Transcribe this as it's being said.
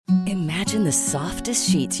Imagine the softest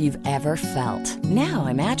sheets you've ever felt. Now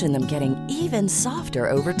imagine them getting even softer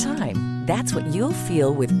over time. That's what you'll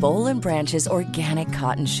feel with Boll & Branch's organic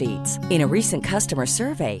cotton sheets. In a recent customer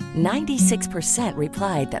survey, 96%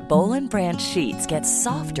 replied that Boll & Branch sheets get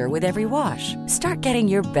softer with every wash. Start getting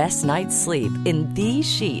your best night's sleep in these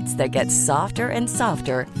sheets that get softer and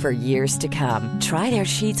softer for years to come. Try their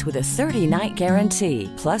sheets with a 30-night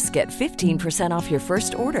guarantee. Plus, get 15% off your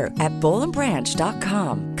first order at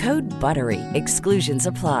bollandbranch.com. Code BUTTERY. Exclusions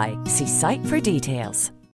apply. See site for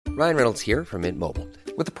details. Ryan Reynolds here from Mint Mobile.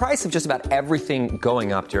 With the price of just about everything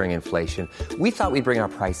going up during inflation, we thought we'd bring our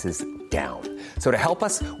prices down. So to help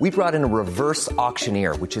us, we brought in a reverse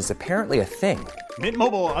auctioneer, which is apparently a thing. Mint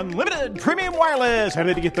Mobile Unlimited Premium Wireless. How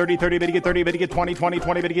to get 30, 30, bit to get 30, bit to get 20, 20,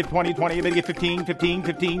 20, bit to get 20, 20, bit to get 15, 15,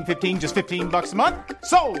 15, 15, just $15 a month?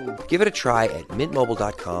 Sold! Give it a try at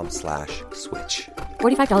mintmobile.com/switch.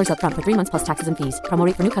 $45 up front for 3 months plus taxes and fees. Promo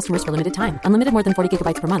rate for new customers for limited time. Unlimited more than 40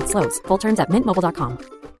 gigabytes per month. Slows full terms at mintmobile.com.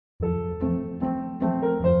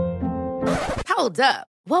 Hold up.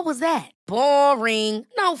 What was that? Boring.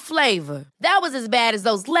 No flavor. That was as bad as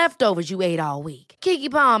those leftovers you ate all week. Keke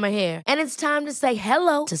Palmer here, and it's time to say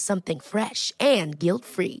hello to something fresh and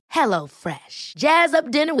guilt-free. Hello Fresh. Jazz up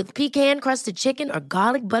dinner with pecan-crusted chicken or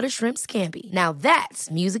garlic butter shrimp scampi. Now that's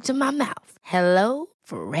music to my mouth. Hello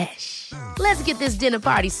Fresh. Let's get this dinner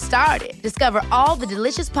party started. Discover all the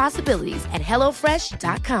delicious possibilities at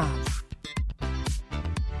hellofresh.com.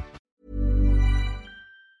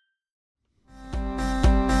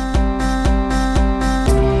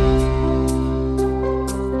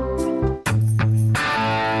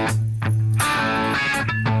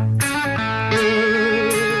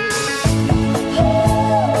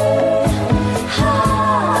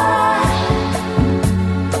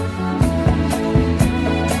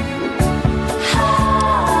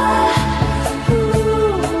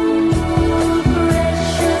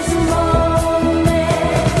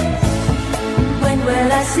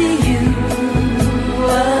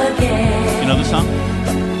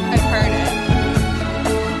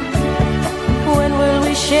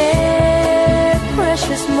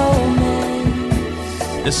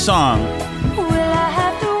 This song,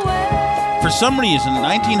 for some reason,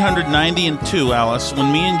 1992, Alice,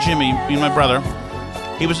 when me and Jimmy, me and my brother,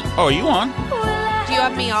 he was, oh, are you on? Do you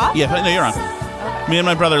have me off? Yeah, no, you're on. Me and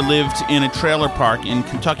my brother lived in a trailer park in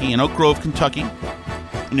Kentucky, in Oak Grove, Kentucky,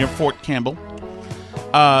 near Fort Campbell.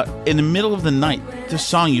 In the middle of the night, this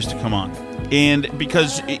song used to come on. And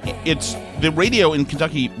because it's, the radio in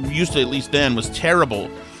Kentucky, used to at least then, was terrible.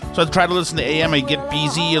 So I'd try to listen to AM, I'd get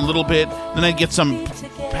BZ a little bit, then I'd get some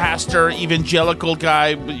pastor, evangelical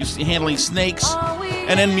guy handling snakes,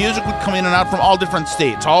 and then music would come in and out from all different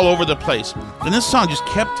states, all over the place. And this song just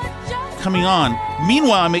kept coming on.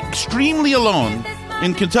 Meanwhile, I'm extremely alone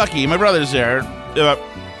in Kentucky. My brother's there.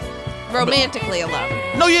 Romantically alone.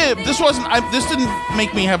 No, yeah, this didn't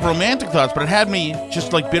make me have romantic thoughts, but it had me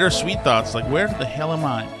just like bittersweet thoughts, like where the hell am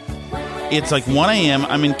I? It's like 1 a.m.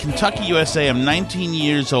 I'm in Kentucky, USA. I'm 19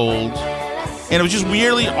 years old. And it was just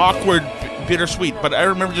weirdly awkward, bittersweet. But I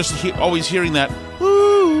remember just always hearing that,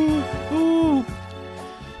 ooh, ooh.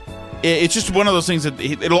 It's just one of those things that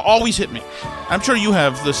it'll always hit me. I'm sure you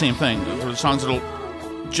have the same thing. The songs that'll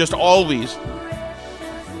just always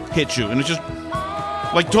hit you. And it's just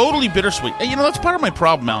like totally bittersweet. And, that's part of my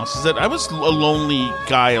problem, Alice, is that I was a lonely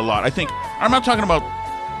guy a lot. I think, I'm not talking about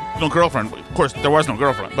no girlfriend. Of course, there was no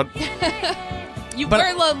girlfriend, but you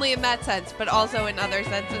were lonely in that sense, but also in other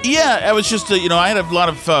senses. Yeah, I was just, I had a lot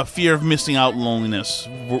of fear of missing out loneliness,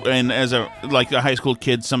 and as a high school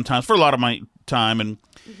kid, sometimes for a lot of my time, and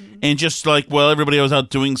just like, well, everybody was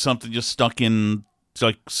out doing something, just stuck in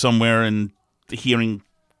like somewhere and hearing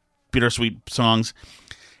bittersweet songs.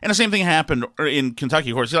 And the same thing happened in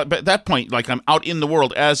Kentucky, of course. But at that point, like I'm out in the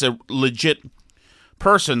world as a legit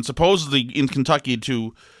person, supposedly in Kentucky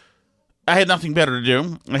I had nothing better to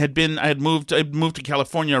do. I had moved to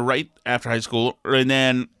California right after high school, and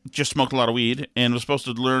then just smoked a lot of weed, and was supposed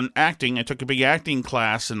to learn acting. I took a big acting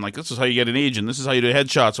class, and like, this is how you get an agent. This is how you do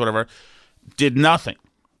headshots, whatever. Did nothing,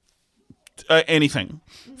 anything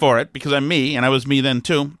for it, because I'm me, and I was me then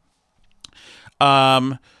too.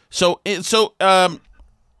 So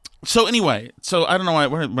anyway, so I don't know why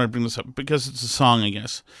I bring this up, because it's a song, I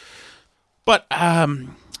guess. But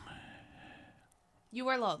you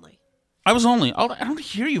were lonely. I was lonely. I don't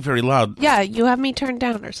hear you very loud. Yeah, you have me turned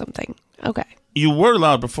down or something. Okay. You were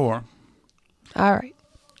loud before. All right.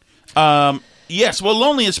 Yes, well,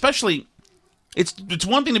 lonely, especially, it's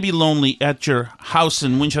one thing to be lonely at your house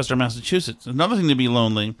in Winchester, Massachusetts. Another thing to be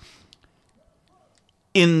lonely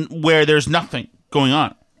in where there's nothing going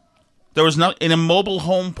on. There was not in a mobile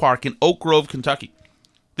home park in Oak Grove, Kentucky.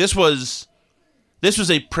 This was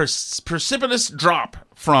a precipitous drop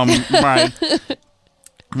from my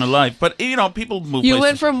life. But, people move You places.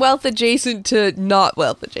 went from wealth adjacent to not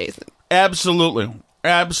wealth adjacent. Absolutely.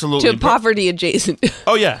 To poverty adjacent.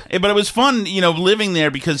 Oh, yeah. But it was fun, living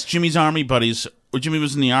there because Jimmy's army buddies, or Jimmy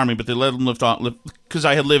was in the army, but they let him live because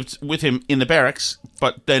I had lived with him in the barracks,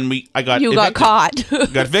 but then I got You evicted. got caught.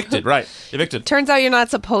 Got evicted, right. Evicted. Turns out you're not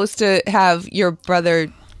supposed to have your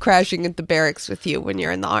brother crashing at the barracks with you when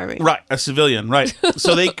you're in the army. Right, a civilian, right.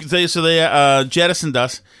 So they jettisoned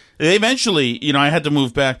us. They eventually, I had to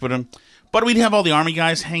move back, but we'd have all the army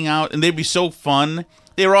guys hang out, and they'd be so fun.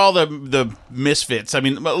 They were all the misfits. I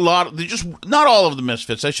mean, not all of the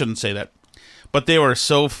misfits. I shouldn't say that, but they were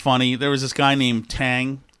so funny. There was this guy named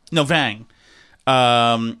Vang,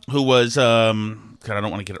 who was God, I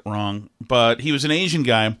don't want to get it wrong, but he was an Asian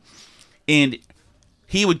guy, and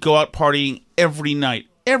he would go out partying every night.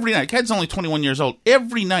 Every night. Kid's only 21 years old.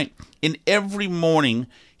 Every night, and every morning,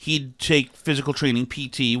 he'd take physical training,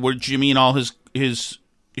 PT, where Jimmy and all his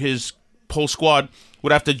whole squad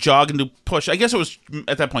would have to jog and do push. I guess it was,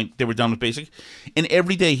 at that point, they were done with basic. And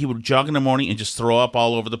every day, he would jog in the morning and just throw up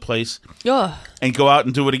all over the place. Ugh. And go out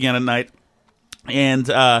and do it again at night. And,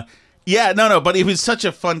 but he was such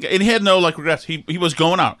a fun guy. And he had no, regrets. He was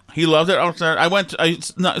going out. He loved it. I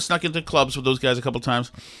snuck into clubs with those guys a couple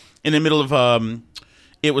times. In the middle of,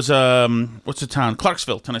 what's the town?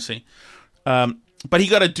 Clarksville, Tennessee. But he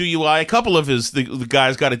got a DUI. A couple of the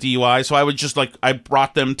guys got a DUI. So I would just I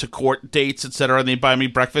brought them to court dates, etc. And they'd buy me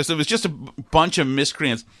breakfast. It was just a bunch of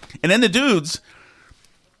miscreants. And then the dudes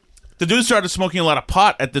started smoking a lot of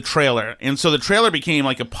pot at the trailer. And so the trailer became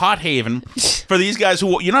like a pot haven for these guys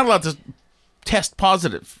who you're not allowed to test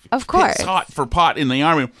positive. Of course. It's hot for pot in the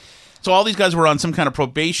army. So all these guys were on some kind of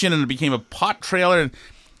probation, and it became a pot trailer. And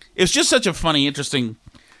it was just such a funny, interesting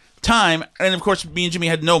time. And of course, me and Jimmy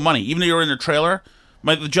had no money. Even though you were in a trailer,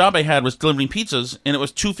 the job I had was delivering pizzas, and it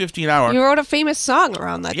was $2.50 an hour. You wrote a famous song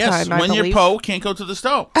around that time. Yes, when you're po, can't go to the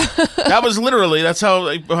stove. That was literally, that's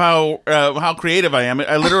how creative I am.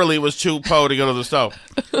 I literally was too po to go to the stove.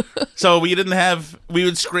 So we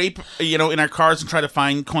would scrape, in our cars and try to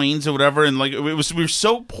find coins or whatever, and we were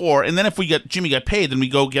so poor. And then if Jimmy got paid, then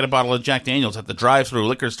we'd go get a bottle of Jack Daniels at the drive-through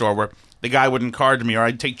liquor store where the guy wouldn't card me, or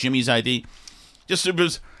I'd take Jimmy's ID.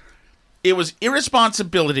 It was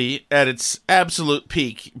irresponsibility at its absolute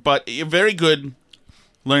peak, but a very good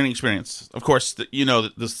learning experience. Of course,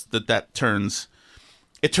 that turned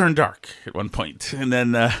dark at one point, and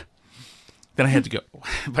then I had to go.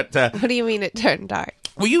 But what do you mean it turned dark?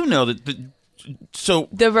 Well,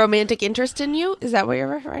 the romantic interest in you, is that what you're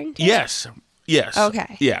referring to? Yes.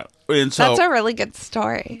 Okay. Yeah. And so that's a really good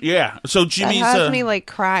story. Yeah. So Jimmy's that has me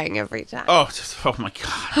crying every time. Oh my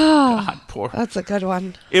God. God, poor. That's a good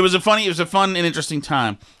one. It was a fun and interesting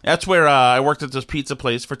time. That's where I worked at this pizza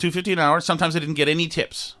place for $2.50 an hour. Sometimes I didn't get any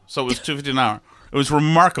tips, so it was $2.50 an hour. It was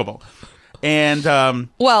remarkable. And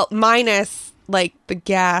minus the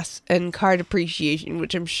gas and car depreciation,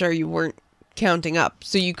 which I'm sure you weren't counting up,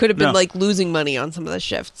 so you could have been losing money on some of the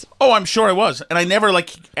shifts. Oh, I'm sure I was, and I never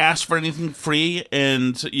asked for anything free,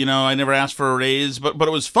 and I never asked for a raise, but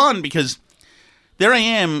it was fun because there I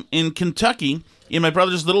am in Kentucky in my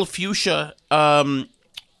brother's little fuchsia VW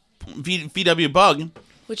Bug,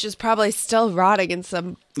 which is probably still rotting in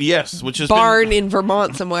some which is barn in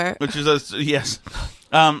Vermont somewhere. Which is yes.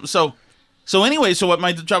 So anyway, what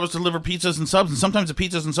my job was to deliver pizzas and subs, and sometimes the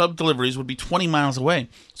pizzas and sub deliveries would be 20 miles away.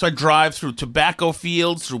 So I'd drive through tobacco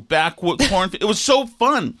fields, through backwood corn. It was so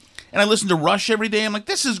fun. And I listened to Rush every day. I'm like,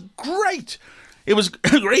 this is great. It was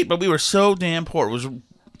great, but we were so damn poor.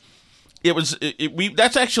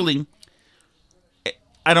 That's actually,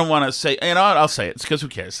 I don't want to say, I'll say it, because who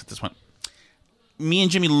cares at this point. Me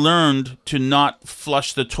and Jimmy learned to not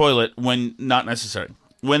flush the toilet when not necessary.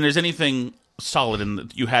 When there's anything solid in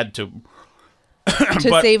that you had to.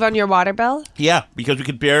 Save on your water bill? Yeah, because we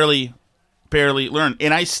could barely learn.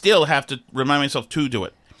 And I still have to remind myself to do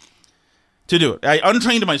it. I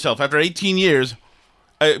untrained myself after 18 years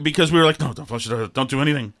because we were like, no, don't flush it, don't do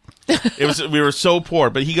anything. We were so poor,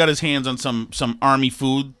 but he got his hands on some army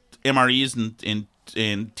food, MREs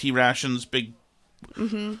and T rations, big,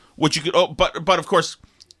 which you could, but of course,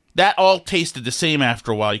 that all tasted the same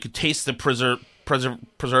after a while. You could taste the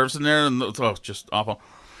preserves in there, and it's just awful.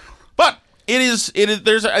 But it is.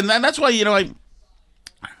 And that's why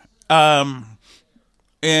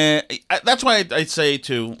that's why I say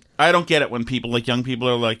I don't get it when people young people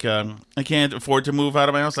are like, I can't afford to move out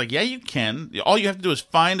of my house. Like, yeah, you can. All you have to do is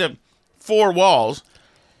find 4 walls,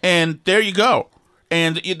 and there you go.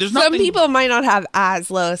 And there's nothing... Some people might not have as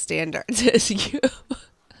low standards as you.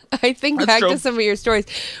 I think That's back true. to some of your stories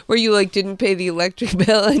where you like didn't pay the electric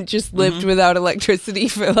bill and just lived without electricity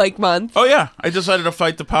for like months. Oh yeah, I decided to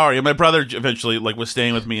fight the power. Yeah, my brother eventually like was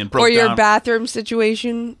staying with me and broke Or your down. bathroom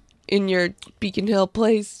situation in your Beacon Hill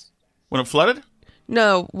place. When it flooded?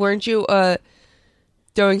 No, weren't you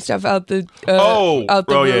throwing stuff out the Oh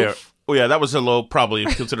roof? yeah. Oh yeah, that was probably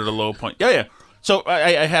considered a low point. Yeah. So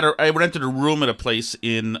I rented a room at a place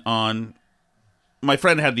on. My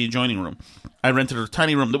friend had the adjoining room. I rented a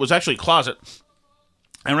tiny room that was actually a closet.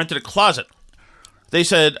 I rented a closet. I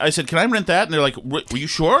said, can I rent that? And they're like, were you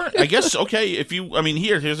sure? I guess, okay.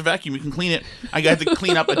 Here's a vacuum. You can clean it. I had to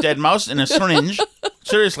clean up a dead mouse and a syringe.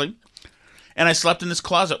 Seriously. And I slept in this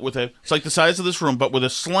closet it's like the size of this room, but with a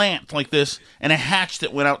slant like this and a hatch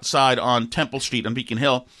that went outside on Temple Street on Beacon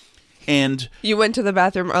Hill. And you went to the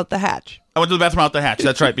bathroom out the hatch. I went to the bathroom out the hatch.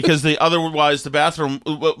 That's right, because otherwise the bathroom,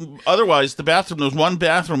 there was one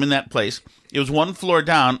bathroom in that place. It was one floor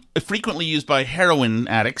down, frequently used by heroin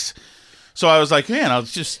addicts. So I was like, man, I'll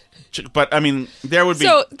just. But I mean, there would be.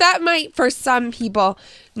 So that might, for some people,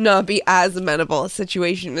 not be as amenable a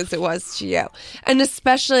situation as it was to you, and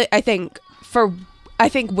especially I think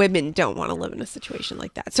women don't want to live in a situation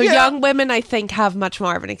like that. So young women, I think, have much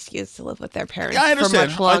more of an excuse to live with their parents. Yeah, I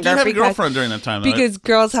understand. For much longer. I did have a girlfriend during that time, though. Because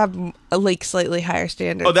girls have like slightly higher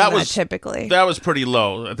standards. Oh, that was typically. That was pretty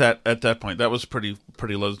low at that point. That was pretty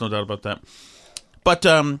low. There's no doubt about that.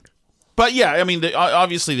 But yeah, I mean,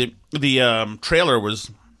 obviously the trailer was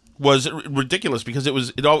ridiculous because there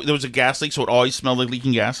was a gas leak, so it always smelled like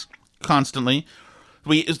leaking gas constantly.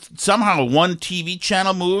 Somehow one TV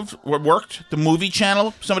channel worked, the movie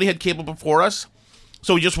channel. Somebody had cable before us,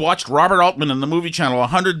 so we just watched Robert Altman in the movie channel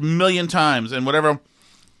 100 million times and whatever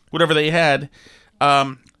they had,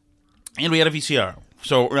 and we had a VCR.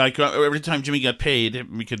 So like every time Jimmy got paid,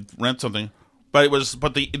 we could rent something. But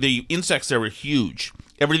the insects there were huge.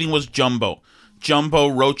 Everything was jumbo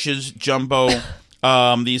roaches, jumbo.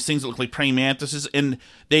 These things that look like praying mantises, and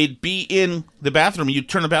they'd be in the bathroom. You'd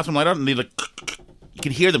turn the bathroom light on, and they'd like. You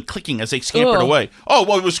could hear them clicking as they scampered away. Oh,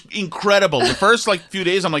 well, it was incredible. The first few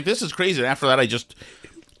days, I'm like, this is crazy. And after that, I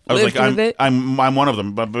was like, I'm one of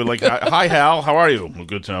them. But like, hi Hal, how are you? Well,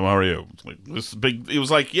 good time. How are you? Like, this big. It was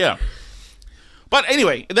like, yeah. But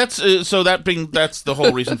anyway, that's the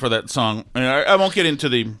whole reason for that song. I won't get into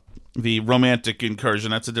the romantic incursion.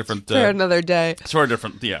 That's a different. For another day. It's for a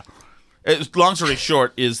different. Yeah. Long story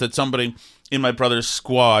short is that somebody in my brother's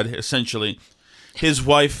squad, essentially, his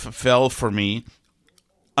wife fell for me.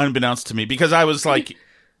 Unbeknownst to me, because I was like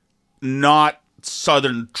not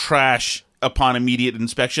Southern trash upon immediate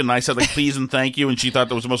inspection. And I said like please and thank you, and she thought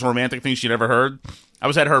that was the most romantic thing she'd ever heard. I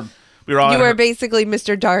was at her. We were all. You were basically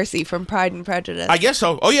Mr. Darcy from Pride and Prejudice. I guess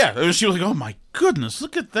so. Oh yeah, she was like, oh my goodness,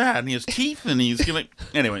 look at that, and he has teeth, and he's gonna.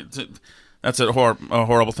 Anyway, that's a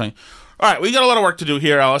horrible thing. All right, we got a lot of work to do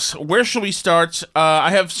here, Alice. Where shall we start?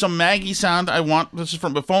 I have some Maggie sound I want. This is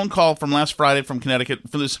from a phone call from last Friday from Connecticut.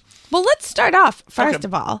 For this. Well, let's start off, first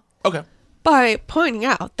of all, by pointing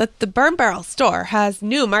out that the Burn Barrel store has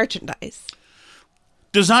new merchandise.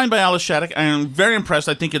 Designed by Alice Shattuck. I am very impressed.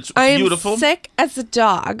 I think it's beautiful. I'm sick as a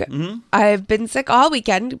dog. Mm-hmm. I've been sick all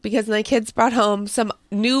weekend because my kids brought home some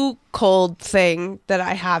new cold thing that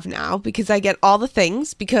I have now because I get all the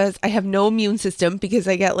things because I have no immune system because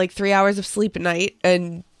I get like 3 hours of sleep a night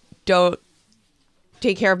and don't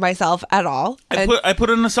take care of myself at all. I put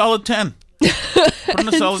it in a solid 10.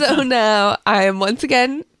 So now I am once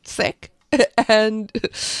again sick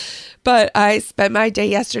but I spent my day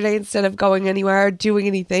yesterday, instead of going anywhere or doing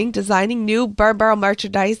anything, designing new Burn Barrel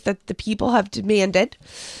merchandise that the people have demanded.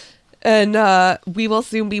 And we will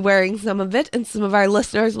soon be wearing some of it, and some of our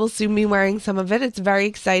listeners will soon be wearing some of it. It's very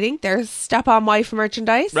exciting. There's Step-On Wife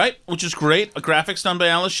merchandise. Right, which is great. A graphics done by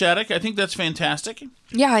Alice Shattuck. I think that's fantastic.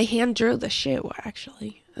 Yeah, I hand drew the shoe,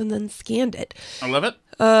 actually, and then scanned it. I love it.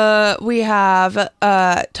 We have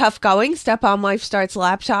Tough Going, Step-On Wife Starts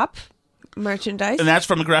laptop merchandise. And that's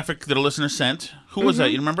from a graphic that a listener sent. Who was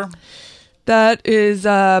that? You remember? That is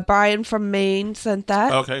Brian from Maine sent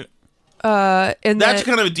that. Okay. And that's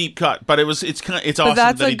kind of a deep cut, but it's awesome. But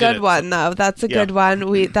that's that a good one, though. That's a good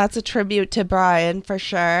one. That's a tribute to Brian for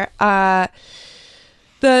sure.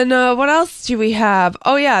 Then what else do we have?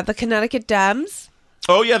 Oh yeah, the Connecticut Dems.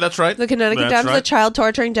 Oh yeah, that's right. The Connecticut Dems, the child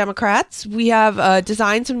torturing Democrats. We have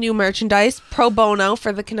designed some new merchandise pro bono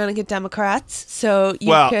for the Connecticut Democrats. So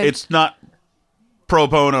it's not pro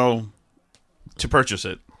bono to purchase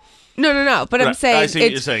it. No. But I'm saying, I see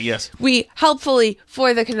what you're saying. Yes, we helpfully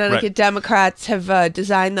for the Connecticut Democrats have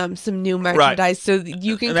designed them some new merchandise, so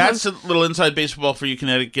you can. And that's a little inside baseball for you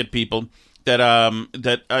Connecticut people. that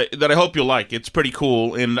I hope you'll like. It's pretty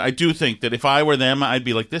cool, and I do think that if I were them, I'd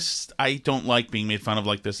be like, this. I don't like being made fun of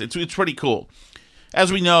like this. It's pretty cool.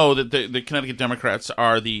 As we know, that the Connecticut Democrats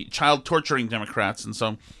are the child torturing Democrats, and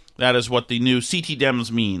so that is what the new CT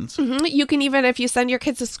Dems means. Mm-hmm. You can even, if you send your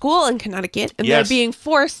kids to school in Connecticut and Yes. they're being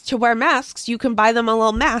forced to wear masks, you can buy them a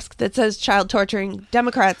little mask that says child torturing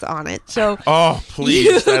Democrats on it. So Oh,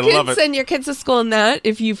 please. I love can it. send your kids to school in that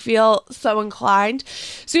if you feel so inclined.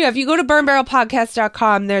 So yeah, if you go to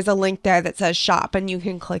burnbarrelpodcast.com, there's a link there that says shop, and you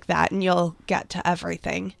can click that and you'll get to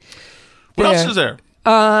everything. What else is there?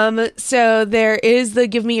 So there is the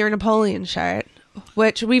Give Me Your Napoleon shirt,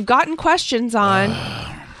 which we've gotten questions on.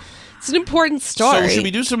 It's an important story. So should we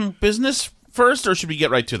do some business first, or should we get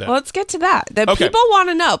right to that? Well, let's get to that. The Okay. people want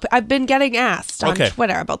to know. I've been getting asked on Okay.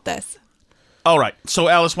 Twitter about this. All right. So,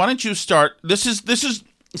 Alice, why don't you start? This is.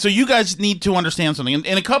 So you guys need to understand something, and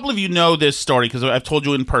a couple of you know this story because I've told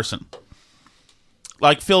you in person.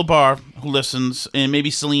 Like Phil Barr, who listens, and maybe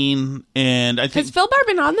Celine, and I think Has Phil Barr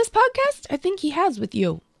been on this podcast? I think he has with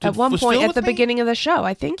you at one was point Phil at with the me? beginning of the show.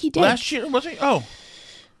 I think he did. last year was he? Oh,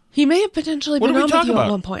 He may have potentially What been did we on talk with you about?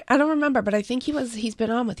 at one point. I don't remember, but I think he's been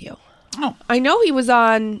on with you. oh. I know he was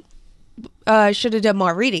on Should Have Done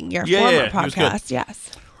More Reading, your former Yeah, he was good. podcast. Yes.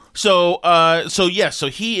 So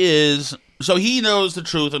he is. So he knows the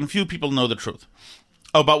truth, and a few people know the truth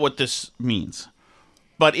about what this means.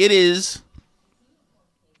 But it is.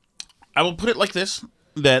 I will put it like this: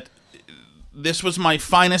 that this was my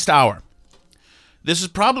finest hour. This is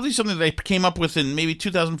probably something that I came up with in maybe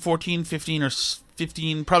 2014, 15, or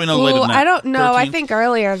 15. Probably no later Ooh, than that. I don't know. 13. I think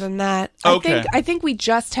earlier than that. Okay. I think we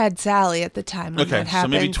just had Sally at the time when Okay, that so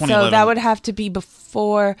happened. maybe So 2011. that would have to be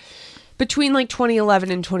between like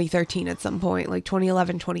 2011 and 2013 at some point, like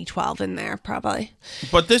 2011, 2012 in there probably.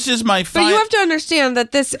 But this is my But you have to understand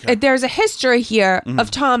that there's a history here Mm-hmm.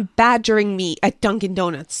 of Tom badgering me at Dunkin'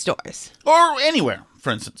 Donuts stores. or anywhere,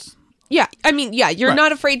 for instance. Yeah, I mean, yeah, you're Right.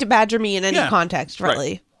 not afraid to badger me in any Yeah, context,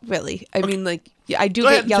 right. really. I mean, like, yeah, I do Go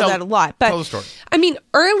ahead get and yelled tell- at a lot, but tell the story. I mean,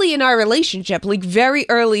 early in our relationship, like very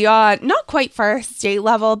early on, not quite first date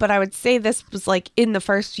level, but I would say this was like in the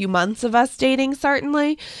first few months of us dating.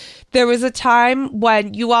 Certainly, there was a time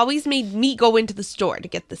when you always made me go into the store to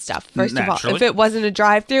get the stuff. First of all, Naturally. if it wasn't a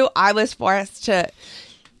drive-through, I was forced to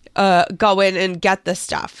go in and get the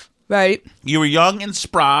stuff. Right. You were young and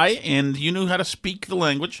spry, and you knew how to speak the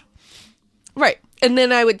language. Right. And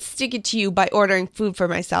then I would stick it to you by ordering food for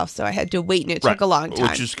myself. So I had to wait, and it took a long time.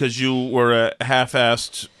 Which is because you were a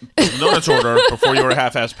half-assed donuts order before you were a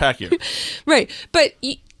half-assed packer. Right. But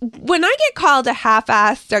when I get called a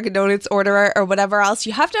half-assed Dunkin' Donuts orderer or whatever else,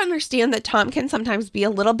 you have to understand that Tom can sometimes be a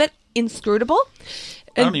little bit inscrutable.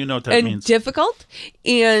 I don't even know what that means. Difficult.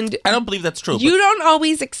 And I don't believe that's true. you don't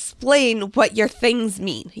always explain what your things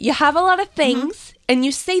mean. You have a lot of things and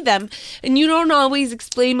you say them and you don't always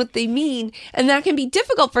explain what they mean. And that can be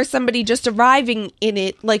difficult for somebody just arriving in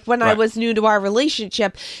it, like when I Right. was new to our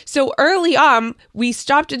relationship. So early on, we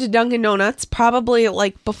stopped at a Dunkin' Donuts, probably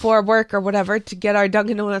like before work or whatever, to get our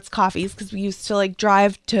Dunkin' Donuts coffees because we used to like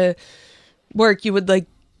drive to work. You would like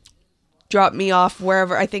drop me off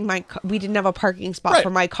wherever. I think we didn't have a parking spot Right. for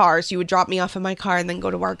my car, so you would drop me off in my car and then go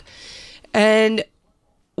to work. And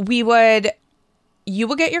you would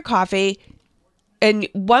get your coffee, and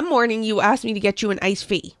one morning you asked me to get you an iced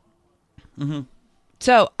tea. Mm-hmm.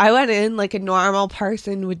 So I went in like a normal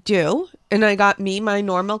person would do, and I got me my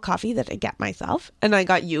normal coffee that I get myself, and I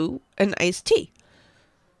got you an iced tea,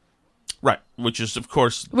 Right, which is, of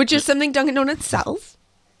course... which is something Dunkin' Donuts sells.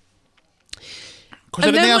 Of course, I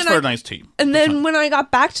And didn't then ask when for I- a nice tea. And then when I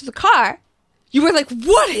got back to the car, you were like,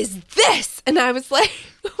 "What is this?" And I was like,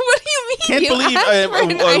 "What do you mean? Can't you believe, asked for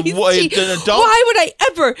an iced tea? an adult- Why would I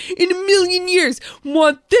ever, in a million years,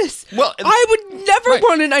 want this? Well, I would never right.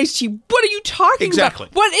 want an iced tea. What are you talking Exactly.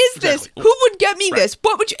 about? What is this? Exactly. Who would get me Right. this?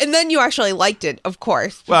 What would you?" And then you actually liked it, of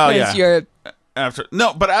course. Well, because yeah. You're, After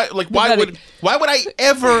but why would I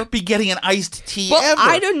ever be getting an iced tea? well, ever?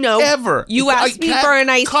 I don't know. Ever. You asked me for an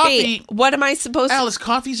iced tea. What am I supposed to? Alice,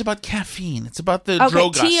 coffee's about caffeine. It's about the Okay,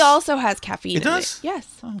 drogas. tea also has caffeine. It in does? it. Yes.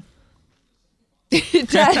 It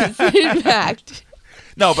does, in fact.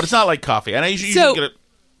 No, but it's not like coffee. And I usually So- get it.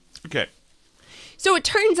 Okay. So it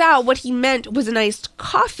turns out what he meant was an iced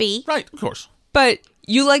coffee, Right, of course. but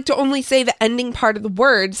you like to only say the ending part of the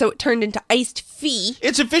word, so it turned into iced fee.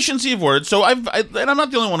 It's efficiency of words. So and I'm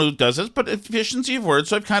not the only one who does this, but efficiency of words.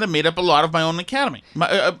 So I've kind of made up a lot of my own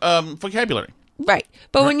vocabulary. Right.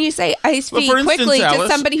 But when you say iced Well, fee for instance, quickly, to Alice-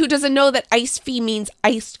 somebody who doesn't know that iced fee means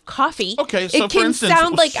iced coffee, Okay, so it for can instance-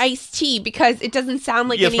 sound like iced tea because it doesn't sound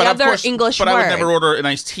like Yes, any but of other course, English but word. I would never order an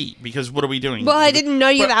iced tea because what are we doing? Well, I didn't know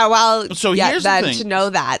you But- that well So yet here's the then thing. to know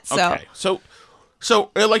that. So Okay, so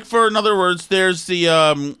like for in other words, there's the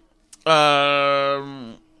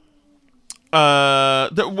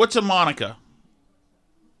what's a Monica?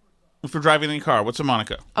 If you're driving in a car, what's a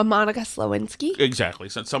Monica? a Monica Slowinski. Exactly,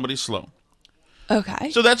 so somebody's slow. Okay.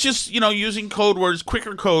 So that's just using code words,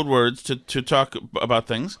 quicker code words to talk about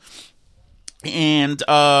things, and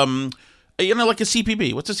like a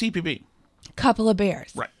CPB. What's a CPB? Couple of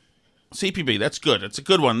beers. Right. CPB, that's good. It's a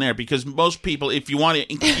good one there because most people, if you want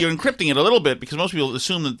to, you're encrypting it a little bit because most people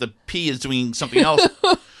assume that the P is doing something else.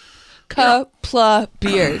 Couple of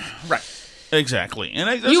beers. Right. Exactly.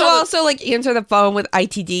 And You also like answer the phone with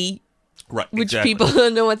ITD, right, which exactly. people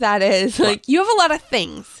don't know what that is. Like you have a lot of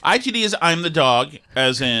things. ITD is I'm the dog,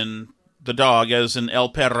 as in the dog, as in El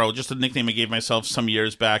Perro, just a nickname I gave myself some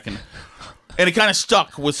years back, and it kind of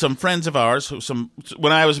stuck with some friends of ours.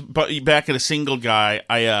 When I was back at a single guy,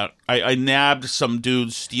 I nabbed some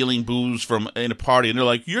dudes stealing booze in a party, and they're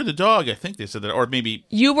like, "You're the dog." I think they said that, or maybe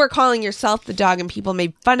You were calling yourself the dog, and people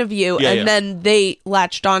made fun of you, and then they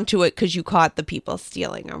latched onto it because you caught the people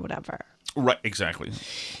stealing or whatever. right, exactly.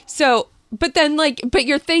 So, but then but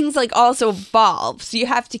your things also evolve, so you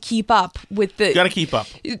have to keep up with the. You got to keep up.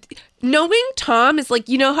 Knowing Tom is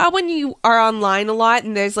how when you are online a lot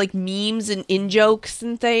and there's memes and in-jokes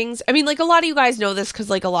and things. I mean, a lot of you guys know this because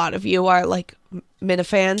a lot of you are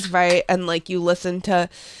Minifans, right? And you listen to.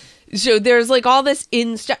 So there's all this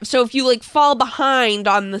in stuff. So if you fall behind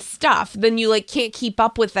on the stuff, then you can't keep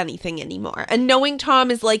up with anything anymore. And knowing Tom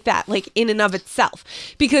is like that, in and of itself,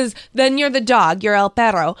 because then you're the dog, you're El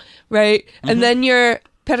Perro, right? Mm-hmm. And then you're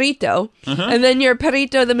Perrito, and then you're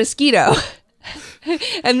Perrito the mosquito.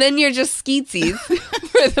 And then you're just Skeetsies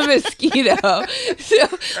for the mosquito. So,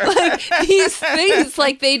 these things,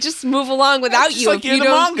 they just move along without It's you. like you're the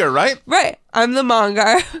monger, right? Right. I'm the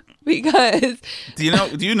monger because... Do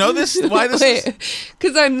you know this? Why this is?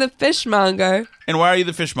 Because I'm the fishmonger. And why are you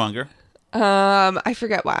the fishmonger? I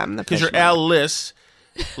forget why I'm the Because fishmonger. you're Al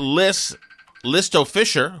Listo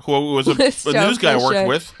Fisher, who was a Listo news guy I worked Fisher.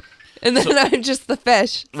 with. And then I'm just the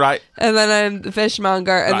fish. Right. And then I'm the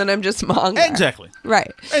fishmonger. And Right. then I'm just monger. Exactly.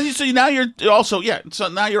 Right. And so now you're also so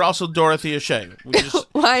now you're also Dorothea Shea.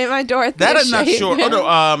 Why am I Dorothy? That I'm not Shea? sure. Oh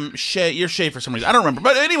no, Shea. You're Shea for some reason. I don't remember.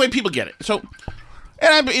 But anyway, people get it. So,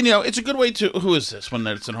 and it's a good way to. Who is this when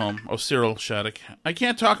it's at home? Oh, Cyril Shattuck. I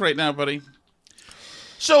can't talk right now, buddy.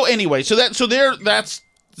 So anyway, that's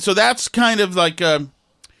kind of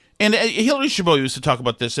and Hillary Chabot used to talk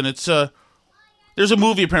about this, and it's there's a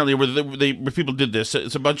movie apparently where people did this.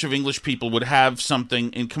 It's a bunch of English people would have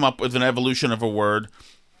something and come up with an evolution of a word.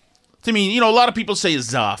 To me, a lot of people say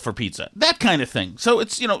za for pizza, that kind of thing. So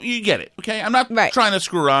it's you get it, okay? I'm not trying to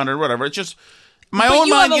screw around or whatever. It's just my own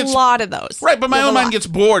mind gets a lot of those, right? But my own mind gets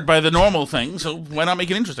bored by the normal thing. So why not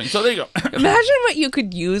make it interesting? So there you go. Imagine what you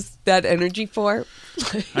could use that energy for.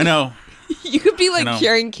 I know. You could be I know.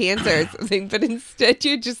 curing cancer or something, but instead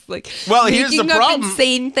you're just well, here's the making up problem.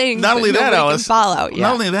 insane things. Not only that, nobody Alice. can follow. Yeah.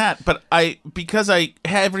 Not only that, but because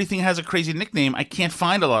everything has a crazy nickname, I can't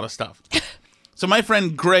find a lot of stuff. So my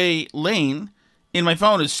friend Gray Lane in my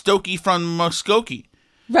phone is Stokey from Muskogee.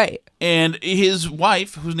 Right. And his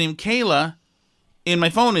wife, who's named Kayla, in my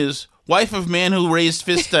phone is wife of man who raised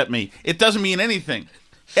fist at me. It doesn't mean anything.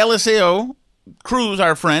 LSAO, Cruz,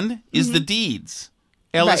 our friend, is the deeds.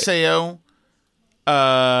 LSAO,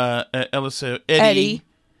 LSAO, Eddie.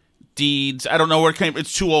 Deeds. I don't know where it came.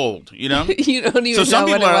 It's too old, You don't even know. So some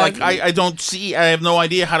people what are it was. I don't see. I have no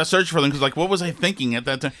idea how to search for them because what was I thinking at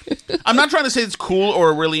that time? I'm not trying to say it's cool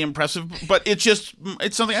or really impressive, but it's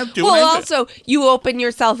something I do. Well, also, you open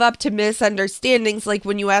yourself up to misunderstandings, like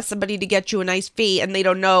when you ask somebody to get you an iced tea and they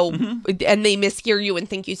don't know, and they mishear you and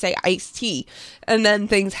think you say iced tea, and then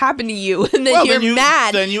things happen to you, and then you're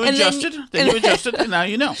mad. Then you and adjusted. Then you adjusted, and now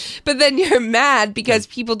you know. But then you're mad because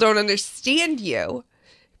people don't understand you.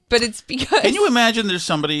 But it's because... Can you imagine there's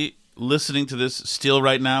somebody listening to this still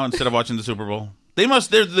right now instead of watching the Super Bowl? They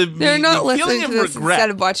must. They're not listening feeling to of this regret. instead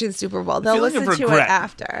of watching the Super Bowl. They'll Feeling of listen to it regret.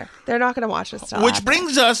 after. They're not going to watch us till Which after.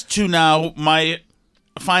 brings us to now my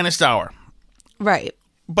finest hour. Right.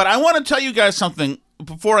 But I want to tell you guys something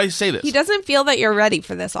before I say this. He doesn't feel that you're ready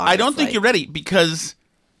for this, honestly. I don't think you're ready because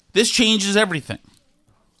this changes everything.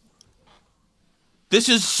 This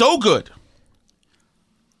is so good.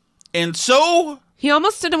 And so... He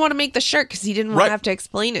almost didn't want to make the shirt because he didn't want Right. to have to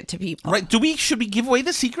explain it to people. Right. Should we give away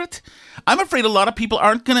the secret? I'm afraid a lot of people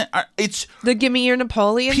aren't going to... It's... The Give Me Your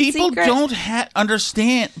Napoleon People secret? don't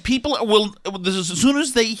understand. People will... As soon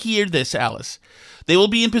as they hear this, Alice, they will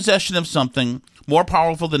be in possession of something more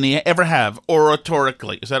powerful than they ever have,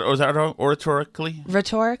 oratorically. Is that oratorically?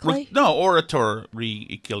 Rhetorically? No,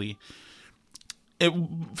 oratorically.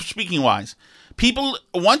 Speaking wise. People,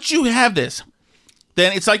 once you have this...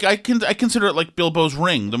 Then it's like I consider it like Bilbo's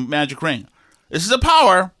ring, the magic ring. This is a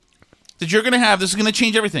power that you're going to have. This is going to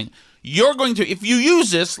change everything. You're going to, if you use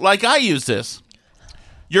this like I use this,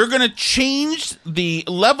 you're going to change the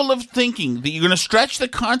level of thinking. You're going to stretch the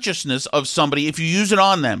consciousness of somebody if you use it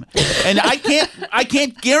on them. And I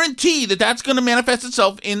can't guarantee that that's going to manifest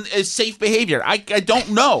itself in a safe behavior. I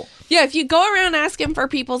don't know. Yeah, if you go around asking for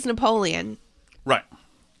people's Napoleon, right,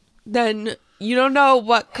 then you don't know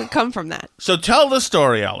what could come from that. So tell the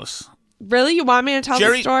story, Alice. Really? You want me to tell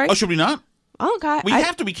the story? Oh, should we not? Oh, okay. We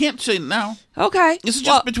have to. We can't say it now. Okay. This is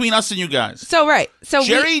just between us and you guys. So, right. So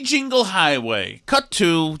Jerry Jingle Highway. Cut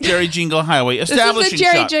to Jerry Jingle Highway. Establishing This is the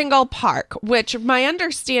Jerry shot. Jingle Park, which my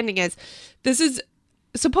understanding is this is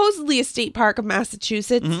supposedly a state park of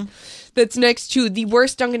Massachusetts that's next to the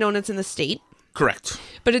worst Dunkin' Donuts in the state. Correct.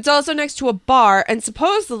 But it's also next to a bar, and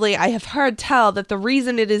supposedly I have heard tell that the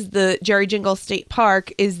reason it is the Jerry Jingle State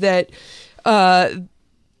Park is that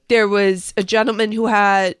there was a gentleman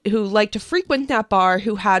who liked to frequent that bar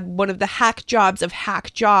who had one of the hack jobs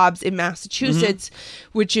in Massachusetts,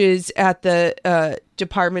 which is at the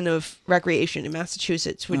Department of Recreation in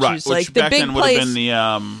Massachusetts, which is like the back big then place. Would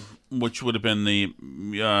have been which would have been the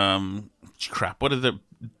crap. What did the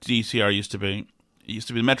DCR used to be? It used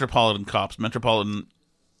to be the Metropolitan Cops, MTC,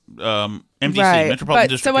 right. Metropolitan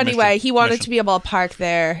District So anyway, Commission. he wanted to be able to park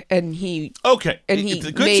there, and he It's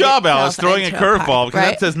a good made job, Alice, itself throwing a into curveball park, because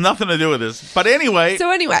right? that has nothing to do with this. But anyway,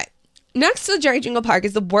 So anyway, next to the Jerry Jingle Park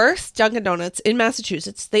is the worst Dunkin' Donuts in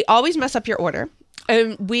Massachusetts. They always mess up your order,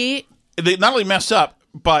 and they not only mess up,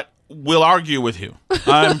 but will argue with you.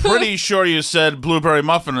 I'm pretty sure you said blueberry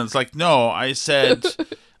muffin, and it's like, no, I said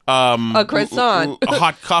a croissant, a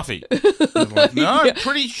hot coffee. Like, no, I'm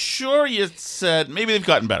pretty sure you said. Maybe they've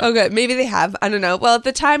gotten better. Okay, maybe they have. I don't know. Well, at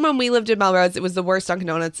the time when we lived in Melrose, it was the worst Dunkin'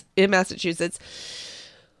 Donuts in Massachusetts.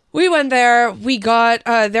 We went there. We got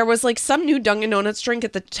there was like some new Dunkin' Donuts drink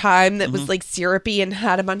at the time that was like syrupy and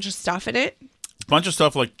had a bunch of stuff in it. A bunch of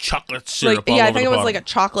stuff like chocolate syrup. Like, I think it was like a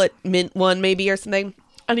chocolate mint one, maybe, or something.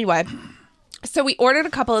 Anyway, so we ordered a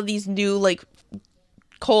couple of these new like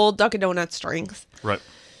cold Dunkin' Donuts drinks. Right.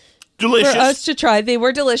 Delicious. For us to try. They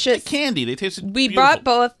were delicious. Like candy. They tasted We beautiful. brought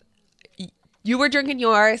both. You were drinking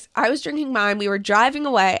yours. I was drinking mine. We were driving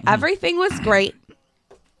away. Everything was great.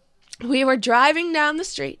 We were driving down the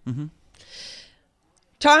street.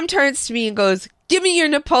 Tom turns to me and goes, "Give me your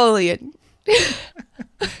Napoleon."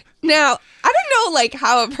 Now, I don't know like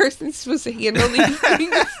how a person's supposed to handle these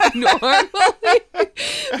things normally. But,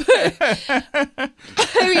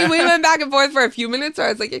 I mean, we went back and forth for a few minutes where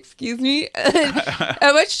I was like, "Excuse me,"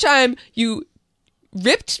 at which time you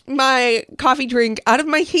ripped my coffee drink out of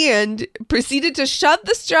my hand, proceeded to shove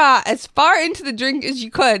the straw as far into the drink as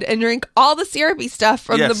you could, and drink all the syrupy stuff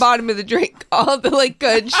from the bottom of the drink. All the like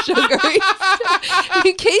good sugary stuff.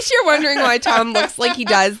 In case you're wondering why Tom looks like he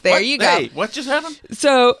does, you go. Hey, what just happened?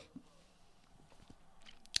 So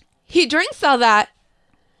he drinks all that,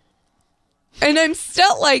 and I'm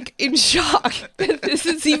still like in shock that this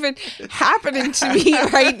is even happening to me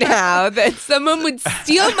right now, that someone would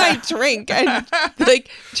steal my drink and like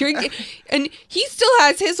drink it. And he still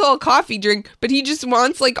has his whole coffee drink, but he just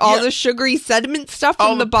wants like all the sugary sediment stuff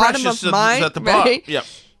from the bottom of mine. At the bottom. Yep.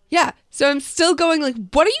 Yeah. So I'm still going like,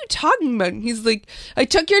 "What are you talking about?" And he's like, "I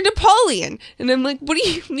took your Napoleon." And I'm like, "What do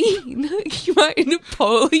you mean? Like, you want a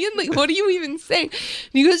Napoleon? Like, what are you even saying?"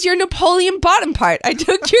 And he goes, "Your Napoleon bottom part. I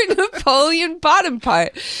took your Napoleon bottom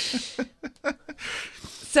part."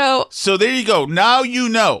 So there you go. Now you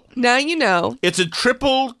know. Now you know. It's a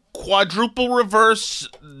triple, quadruple reverse,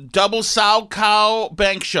 double sow cow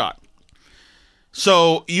bank shot.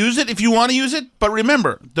 So use it if you want to use it. But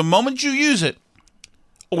remember, the moment you use it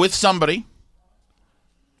with somebody,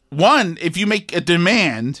 one, if you make a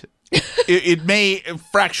demand, it may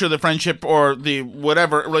fracture the friendship or the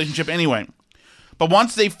whatever relationship anyway. But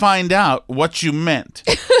once they find out what you meant,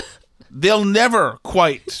 they'll never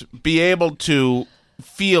quite be able to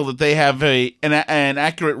feel that they have an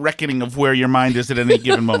accurate reckoning of where your mind is at any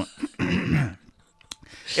given moment.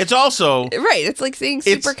 It's also right. It's like saying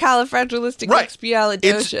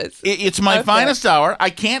supercalifragilisticexpialidocious. It's my finest hour.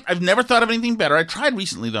 I've never thought of anything better. I tried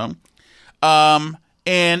recently though, and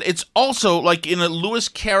And it's also like in a Lewis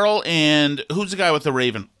Carroll and who's the guy with the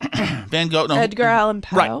raven? Van Gogh? No. Edgar Allan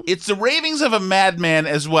Poe. Right. It's the ravings of a madman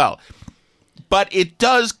as well. But it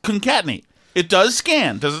does concatenate. It does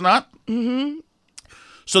scan, does it not? Mm-hmm.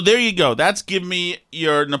 So there you go. That's Give Me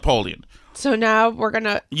Your Napoleon. So now we're going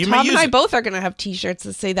to... Tom and I both are going to have T-shirts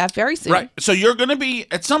that say that very soon. Right. So you're going to be,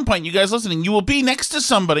 at some point, you guys listening, you will be next to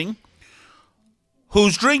somebody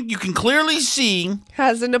whose drink you can clearly see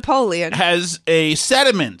has a Napoleon. Has a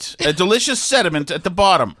sediment, a delicious sediment at the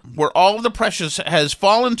bottom where all of the precious has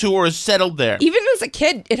fallen to or is settled there. Even as a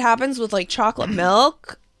kid, it happens with like chocolate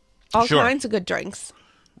milk, all kinds of good drinks.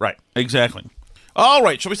 Right, exactly. All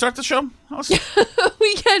right, shall we start the show?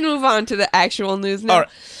 We can move on to the actual news now. All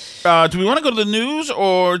right. Do we want to go to the news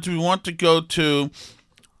or do we want to go to...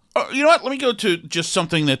 you know what? Let me go to just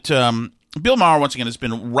something that Bill Maher, once again, has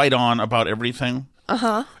been right on about everything.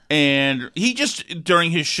 Uh-huh. And he just,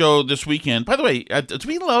 during his show this weekend, by the way, do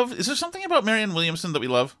we love, is there something about Marianne Williamson that we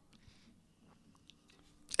love?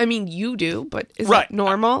 I mean, you do, but is that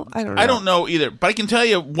normal? I don't know. I don't know either, but I can tell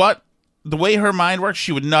you what, the way her mind works,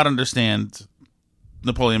 she would not understand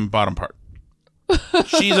Napoleon bottom part.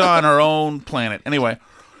 She's on her own planet. Anyway,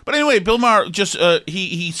 Bill Maher just,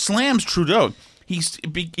 he slams Trudeau.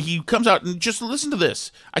 He comes out and just listen to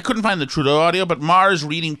this. I couldn't find the Trudeau audio, but Maher's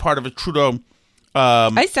reading part of a Trudeau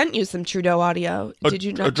I sent you some Trudeau audio. Did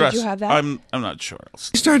you not? Did you have that? I'm not sure.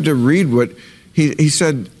 He started to read what he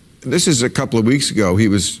said. This is a couple of weeks ago. He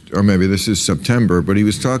was, or maybe this is September, but he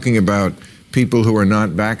was talking about people who are not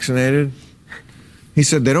vaccinated. He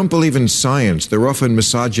said they don't believe in science. They're often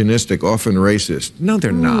misogynistic, often racist. No,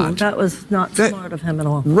 they're not. That was not smart of him at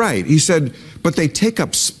all. Right. He said, but they take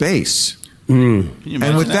up space. And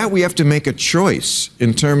with that, we have to make a choice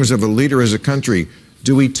in terms of a leader as a country.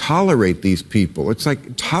 Do we tolerate these people? It's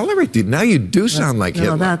like, tolerate them. Now you do sound like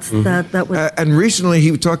Hitler. That was... and recently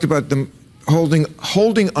he talked about them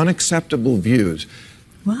holding unacceptable views.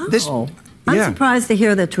 Wow. I'm surprised to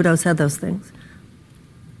hear that Trudeau said those things.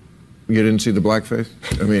 You didn't see the blackface?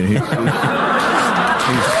 I mean, he's no, I'm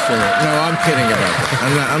kidding about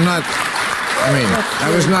that. I'm not, I mean,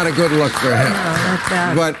 that was not a good look for him.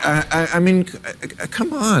 No, but, I mean,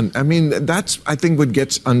 come on. I mean, that's, I think, what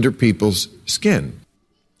gets under people's skin.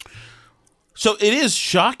 So it is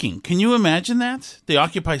shocking. Can you imagine that? They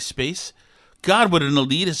occupy space. God, what an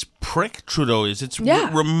elitist prick Trudeau is. It's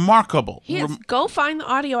remarkable. Go find the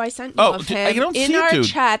audio I sent you of him. I don't in see our it,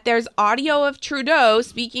 chat, there's audio of Trudeau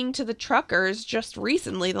speaking to the truckers just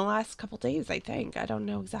recently, the last couple days, I think. I don't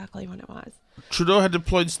know exactly when it was. Trudeau had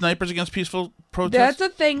deployed snipers against peaceful protests? That's a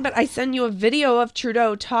thing, but I sent you a video of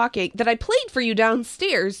Trudeau talking that I played for you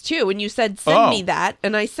downstairs, too, and you said, send me that,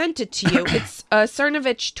 and I sent it to you. It's a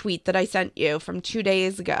Cernovich tweet that I sent you from 2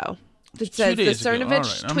 days ago. That says, the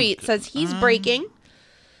Cernovich tweet says, he's breaking.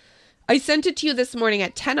 I sent it to you this morning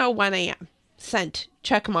at 10:01 a.m. Sent,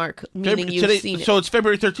 check mark, meaning you've seen it. So it's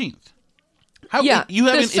February 13th. How, you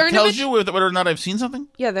haven't, it tells you whether or not I've seen something?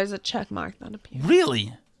 Yeah, there's a check mark that appears.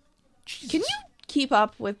 Really? Jesus. Can you keep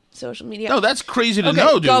up with social media? No, that's crazy to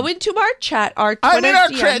know, dude. Go into our chat, our Twitter. I'm in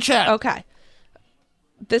our chat. Okay.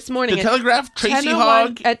 This morning. The Telegraph, Tracy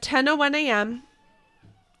Hogg. At 10:01 a.m.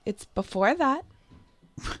 It's before that.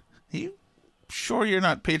 You sure you're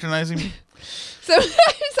not patronizing me?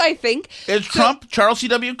 Sometimes I think. It's Trump, Charles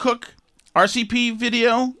C.W. Cook, RCP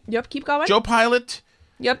video. Yep, keep going. Joe Pilot.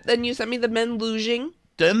 Yep, then you sent me the men losing.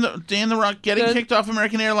 Then Dan the Rock getting kicked off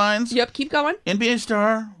American Airlines. Yep, keep going. NBA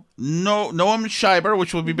star. Noam Schreiber,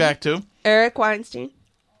 which we'll be back to. Eric Weinstein.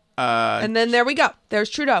 And then there we go. There's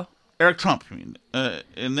Trudeau. Eric Trump, I mean.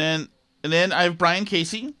 And then I have Brian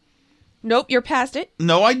Casey. Nope, you're past it.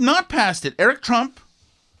 No, I'm not past it. Eric Trump.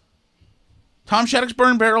 Tom Shattuck's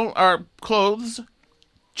burn barrel are clothes.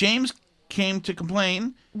 James came to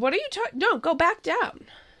complain. What are you talking? No, go back down.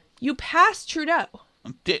 You passed Trudeau.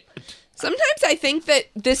 Sometimes I think that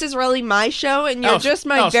this is really my show and you're just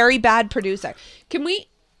my very bad producer. Can we...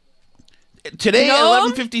 Today at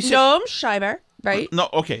 11:56. Noam Schreiber, right? No,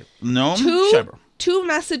 okay. Noam Schreiber. 2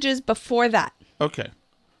 messages before that. Okay.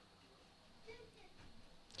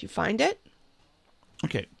 Did you find it?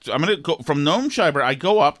 Okay. So I'm going to go from Noam Schreiber. I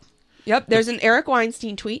go up. Yep, there's an Eric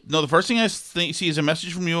Weinstein tweet. No, the first thing I see is a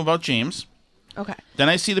message from you about James. Okay. Then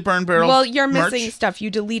I see the burn barrel. Well, you're merch. missing stuff. You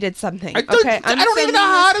deleted something. I don't even know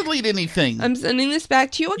how to delete anything. I'm sending this back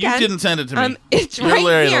to you again. You didn't send it to me. It's You're right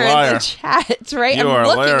Larry here the liar. in the chat. It's right. You I'm are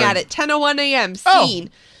looking Larry. at it. 10:01 a.m. Scene.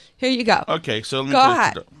 Here you go. Okay, so let me go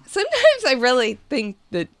ahead. Sometimes I really think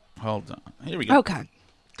that. Hold on. Here we go. Okay.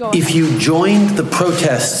 Go ahead. If you joined the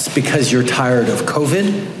protests because you're tired of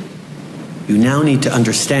COVID, you now need to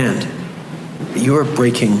understand that you are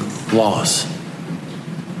breaking laws.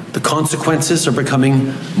 The consequences are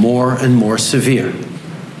becoming more and more severe.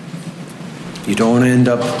 You don't want to end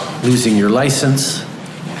up losing your license.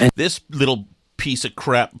 And this little piece of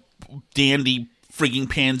crap, dandy frigging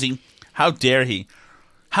pansy, how dare he?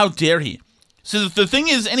 How dare he? So the thing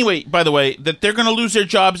is, anyway, by the way, that they're going to lose their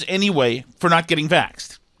jobs anyway for not getting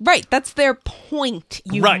vaxxed. Right, that's their point,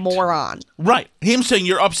 you moron. Right. Him saying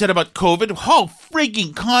you're upset about COVID, how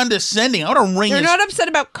freaking condescending. I want to ring They're not upset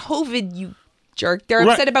about COVID, you jerk. They're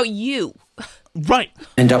upset about you. Right.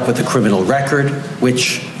 End up with a criminal record,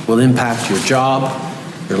 which will impact your job,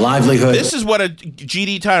 your livelihood. This is what a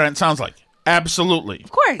GD tyrant sounds like. Absolutely.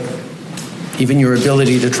 Of course. Even your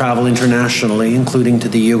ability to travel internationally, including to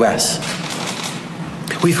the U.S.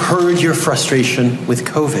 We've heard your frustration with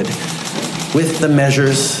COVID, with the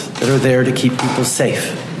measures that are there to keep people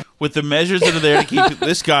safe. With the measures that are there to keep...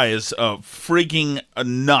 This guy is a freaking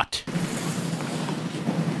nut.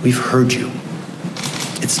 We've heard you.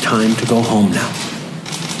 It's time to go home now.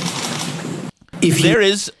 There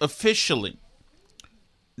is officially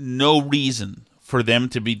no reason for them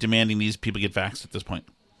to be demanding these people get vaxxed at this point.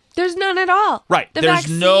 There's none at all. Right. There's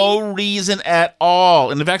no reason at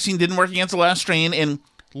all. And the vaccine didn't work against the last strain, and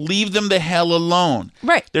leave them the hell alone.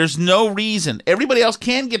 Right. There's no reason. Everybody else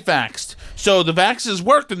can get vaxxed. So the vaccines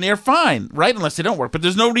worked, and they're fine, right? Unless they don't work. But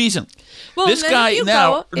there's no reason. Well, this guy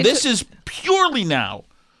now, this is purely now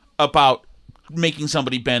about making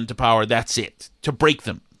somebody bend to power. That's it. To break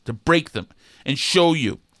them. And show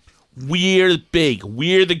you. We're big.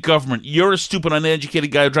 We're the government. You're a stupid,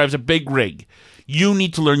 uneducated guy who drives a big rig. You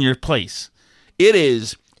need to learn your place. It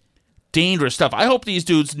is dangerous stuff. I hope these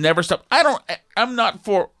dudes never stop. I'm not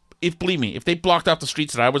for, believe me, if they blocked off the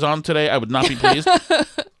streets that I was on today, I would not be pleased.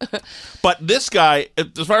 But this guy,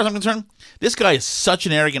 as far as I'm concerned, this guy is such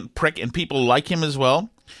an arrogant prick, and people like him as well.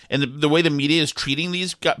 And the way the media is treating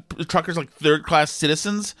these truckers like third-class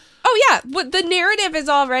citizens. Oh, yeah. The narrative is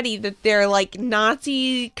already that they're like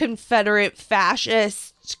Nazi, Confederate,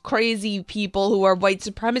 fascist, crazy people who are white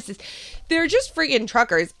supremacists. They're just friggin'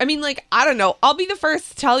 truckers. I mean, like, I don't know. I'll be the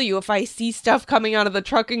first to tell you if I see stuff coming out of the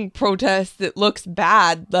trucking protest that looks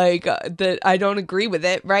bad, like, that I don't agree with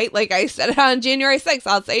it, right? Like, I said it on January 6th.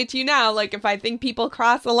 I'll say it to you now. Like, if I think people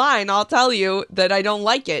cross the line, I'll tell you that I don't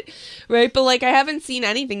like it, right? But, like, I haven't seen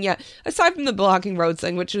anything yet, aside from the blocking roads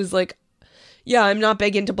thing, which is, like, yeah, I'm not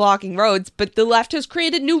big into blocking roads, but the left has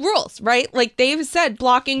created new rules, right? Like, they've said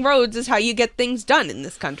blocking roads is how you get things done in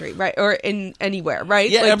this country, right? Or in anywhere, right?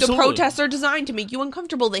 Yeah, like, absolutely. The protests are designed to make you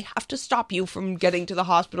uncomfortable. They have to stop you from getting to the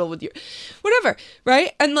hospital with your... whatever,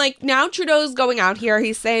 right? And, like, now Trudeau's going out here.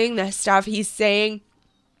 He's saying this stuff. He's saying...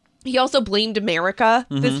 He also blamed America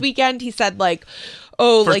this weekend. He said, like,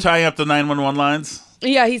 oh, for like... tying up the 911 lines?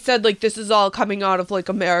 Yeah, he said, like, this is all coming out of, like,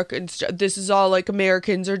 Americans. This is all, like,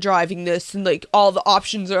 Americans are driving this, and, like, all the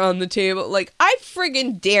options are on the table. Like, I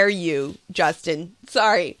friggin' dare you, Justin.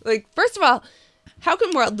 Sorry. Like, first of all, how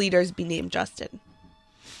can world leaders be named Justin?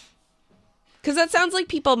 Because that sounds like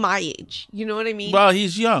people my age. You know what I mean? Well,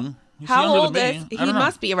 he's young. He's how younger old than is me. he?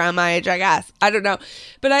 Must be around my age, I guess. I don't know,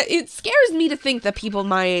 but it scares me to think that people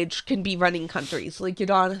my age can be running countries. Like, it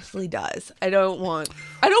honestly does. I don't want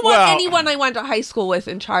anyone I went to high school with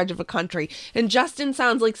in charge of a country. And Justin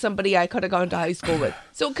sounds like somebody I could have gone to high school with.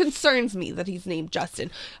 So it concerns me that he's named Justin.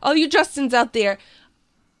 All you Justins out there,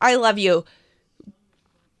 I love you,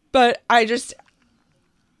 but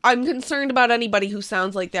I'm concerned about anybody who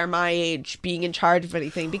sounds like they're my age being in charge of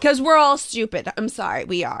anything, because we're all stupid. I'm sorry,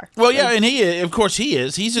 we are. Well, yeah, and of course he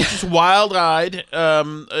is. He's a just wild-eyed,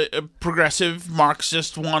 a progressive,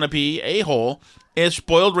 Marxist wannabe a-hole, a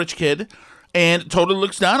spoiled rich kid, and totally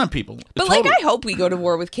looks down on people. But, totally. like, I hope we go to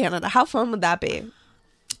war with Canada. How fun would that be?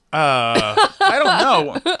 I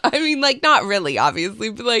don't know. I mean, like, not really, obviously,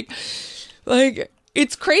 but, like...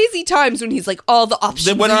 It's crazy times when he's like, all the options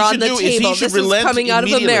are on the table. This is coming out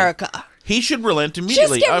of America. He should relent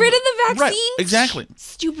immediately. Just get rid of the vaccine. Right, exactly.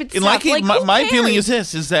 Stupid and stuff. My feeling is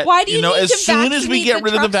this, is that, why do you need as to soon as we get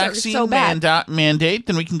rid of the vaccine vaccine mandate,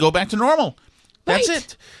 then we can go back to normal. That's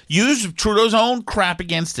it. Use Trudeau's own crap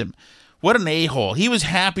against him. What an a-hole. He was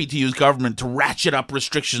happy to use government to ratchet up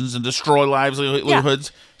restrictions and destroy livelihoods.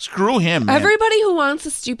 Yeah. Screw him, man. Everybody who wants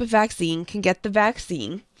a stupid vaccine can get the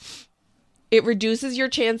vaccine. It reduces your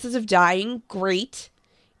chances of dying. Great.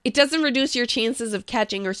 It doesn't reduce your chances of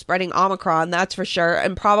catching or spreading Omicron, that's for sure.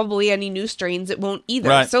 And probably any new strains, it won't either.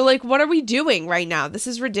 Right. So, like, what are we doing right now? This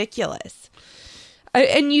is ridiculous.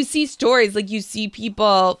 And you see stories, like, you see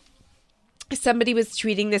people somebody was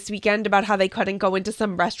tweeting this weekend about how they couldn't go into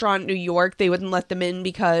some restaurant in New York. They wouldn't let them in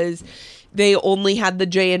because they only had the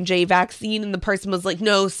J&J vaccine. And the person was like,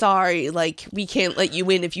 no, sorry. Like, we can't let you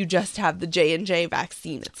in if you just have the J&J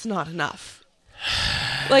vaccine. It's not enough.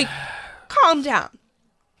 Like, calm down.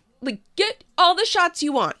 Like, get all the shots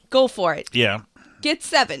you want. Go for it. Yeah. Get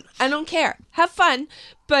 7. I don't care. Have fun.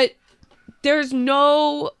 But there's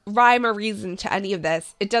no rhyme or reason to any of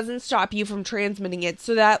this. It doesn't stop you from transmitting it.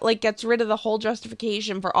 So that, like, gets rid of the whole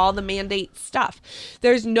justification for all the mandate stuff.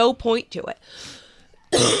 There's no point to it.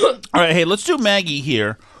 All right, hey, let's do Maggie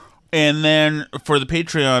here. And then for the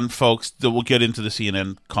Patreon folks, we'll get into the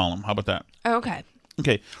CNN column. How about that? Okay.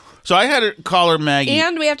 Okay. So I had a caller, Maggie.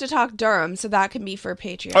 And we have to talk Durham, so that can be for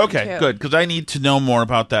Patreon, Okay, too. good, because I need to know more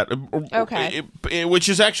about that. Okay. Which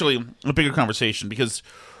is actually a bigger conversation, because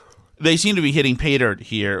they seem to be hitting pay dirt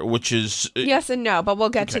here, which is... yes and no, but we'll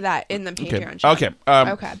get to that in the Patreon show. Okay.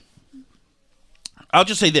 Okay. I'll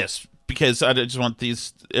just say this, because I just want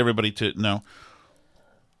everybody to know.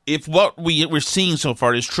 If what we're seeing so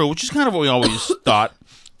far is true, which is kind of what we always thought,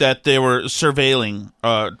 that they were surveilling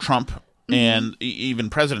Trump and even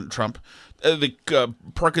President Trump, the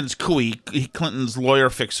Perkins Coie, Clinton's lawyer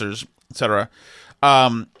fixers, etc.,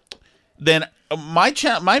 then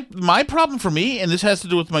my problem for me, and this has to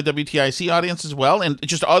do with my WTIC audience as well, and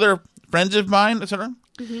just other friends of mine, etc.,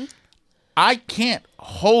 I can't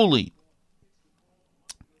wholly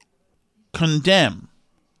condemn,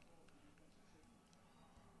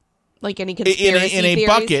 like any conspiracy in a theories?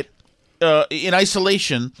 bucket, in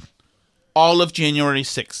isolation, all of January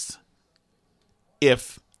 6th,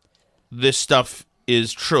 if this stuff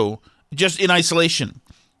is true. Just in isolation,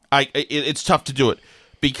 it's tough to do it,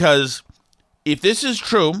 because if this is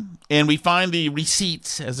true and we find the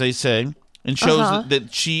receipts, as they say, and shows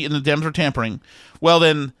that she and the Dems are tampering, well,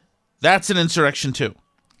 then that's an insurrection too,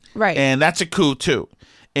 right? And that's a coup too,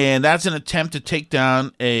 and that's an attempt to take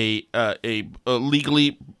down a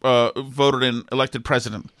legally voted and elected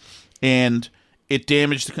president, and it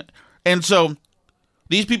damaged and so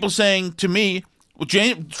these people saying to me, well,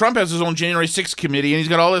 Trump has his own January 6th committee, and he's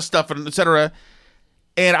got all this stuff, and et cetera.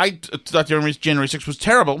 And I thought January 6th was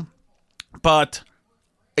terrible, but...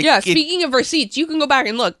 Speaking of receipts, you can go back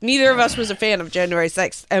and look. Neither of us was a fan of January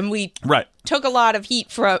 6th, and we took a lot of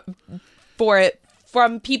heat for it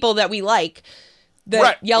from people that we like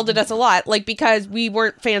that yelled at us a lot, like, because we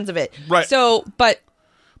weren't fans of it. Right. So, But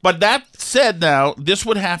that said, now, this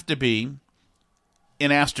would have to be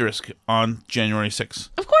an asterisk on January 6th.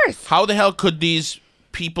 Of course. How the hell could these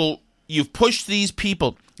people, you've pushed these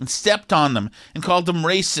people and stepped on them and called them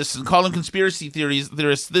racists and called them conspiracy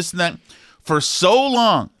theorists, this and that, for so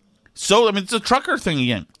long. So, I mean, it's a trucker thing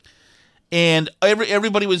again. And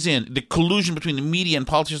everybody was in the collusion between the media and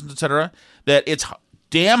politicians, etc., that it's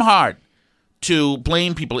damn hard to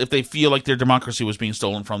blame people if they feel like their democracy was being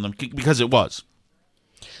stolen from them, because it was.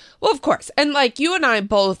 Well, of course. And, like, you and I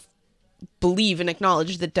both believe and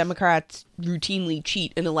acknowledge that Democrats routinely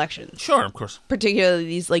cheat in elections. Sure, of course. Particularly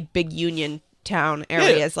these, like, big union town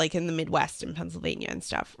areas, like in the Midwest and Pennsylvania and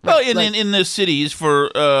stuff. Well, in the cities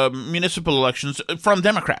for municipal elections from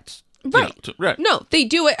Democrats. Right. Right. No, they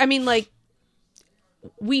do it. I mean, like,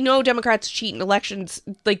 we know Democrats cheat in elections.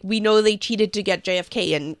 Like, we know they cheated to get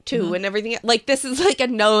JFK in, too, and everything. Like, this is, like, a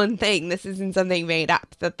known thing. This isn't something made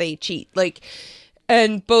up, that they cheat. Like,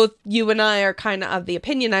 and both you and I are kind of the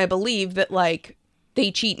opinion, I believe, that, like, they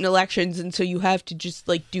cheat in elections, and so you have to just,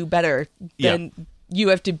 like, do better than... Yeah. You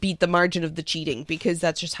have to beat the margin of the cheating, because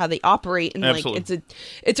that's just how they operate. And Absolutely. Like,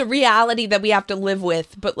 it's a reality that we have to live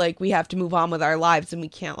with, but, like, we have to move on with our lives, and we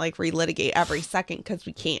can't, like, relitigate every second, because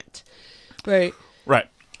we can't. Right. Right.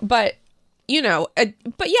 But, you know,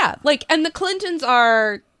 but yeah, like, and the Clintons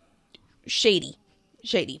are shady.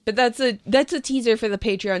 But that's a teaser for the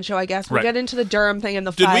Patreon show, I guess. We'll get into the Durham thing and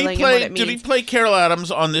the filing and what it means. Did we play Carol Adams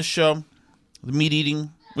on this show? The meat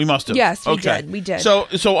eating? We must have. Yes, we did. So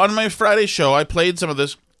on my Friday show, I played some of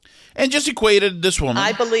this and just equated this woman.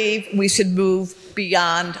 I believe we should move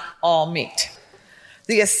beyond all meat.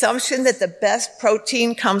 The assumption that the best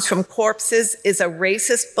protein comes from corpses is a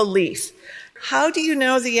racist belief. How do you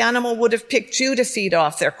know the animal would have picked you to feed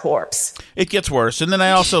off their corpse? It gets worse. And then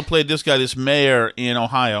I also played this guy, this mayor in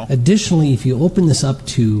Ohio. Additionally, if you open this up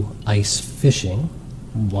to ice fishing,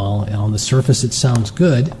 while on the surface it sounds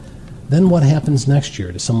good, then what happens next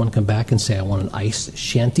year? Does someone come back and say, I want an ice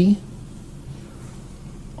shanty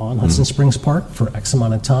on Hudson Springs Park for X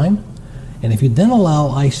amount of time? And if you then allow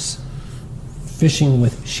ice fishing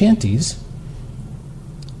with shanties,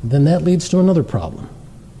 then that leads to another problem.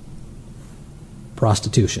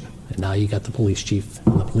 Prostitution. And now you got the police chief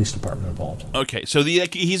and the police department involved. Okay, so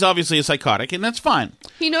he's obviously a psychotic, and that's fine.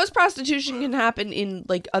 He knows prostitution can happen in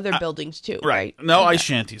like other buildings too, right? No ice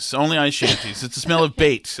shanties, only ice shanties. It's the smell of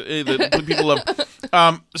bait that people love.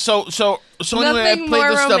 So anyway, I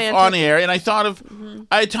played this stuff on air, and I thought of,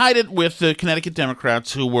 I tied it with the Connecticut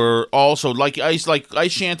Democrats, who were also like ice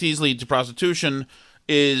shanties lead to prostitution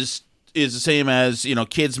is the same as,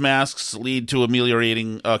 kids' masks lead to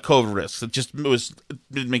ameliorating COVID risks. It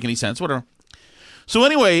didn't make any sense. Whatever. So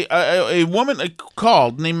anyway, a woman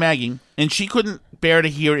called named Maggie, and she couldn't bear to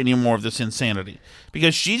hear any more of this insanity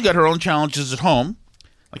because she's got her own challenges at home,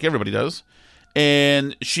 like everybody does,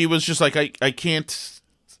 and she was just like, I can't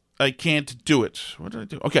do it. What did I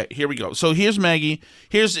do? Okay, here we go. So here's Maggie.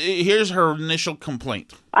 Here's her initial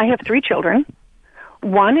complaint. I have 3 children.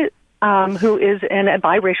 One who is in a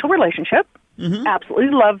biracial relationship. Mm-hmm. Absolutely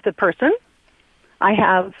love the person. I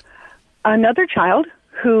have another child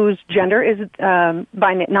whose gender is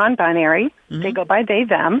non-binary. Mm-hmm. They go by they,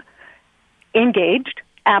 them. Engaged.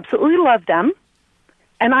 Absolutely love them.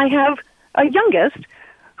 And I have a youngest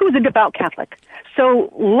who's a devout Catholic.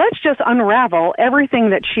 So let's just unravel everything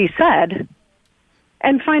that she said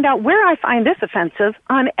and find out where I find this offensive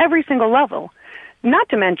on every single level. Not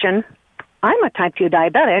to mention, I'm a type 2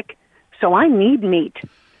 diabetic, so I need meat.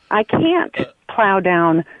 I can't plow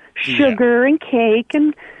down sugar and cake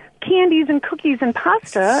and candies and cookies and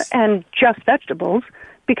pasta and just vegetables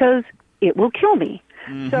because it will kill me.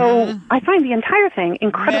 Mm-hmm. So I find the entire thing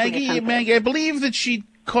incredibly offensive. Maggie, I believe that she'd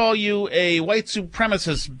call you a white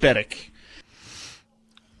supremacist Bedick.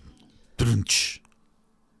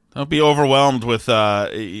 Don't be overwhelmed with...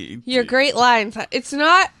 your great lines. It's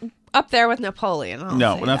not up there with Napoleon.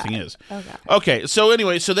 No, nothing is. Okay. So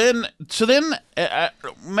anyway, so then,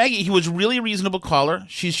 Maggie, he was really a reasonable caller.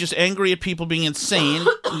 She's just angry at people being insane,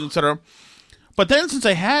 etc. But then, since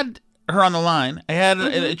I had her on the line, I had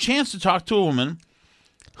a chance to talk to a woman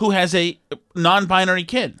who has a non-binary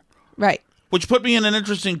kid, right? Which put me in an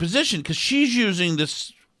interesting position because she's using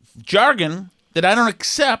this jargon that I don't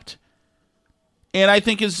accept, and I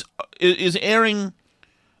think is airing.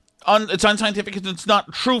 It's unscientific and it's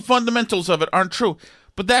not true. Fundamentals of it aren't true.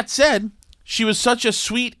 But that said, she was such a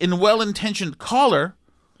sweet and well-intentioned caller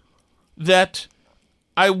that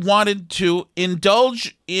I wanted to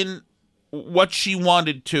indulge in what she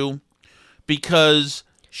wanted to because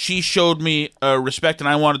she showed me respect and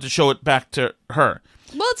I wanted to show it back to her.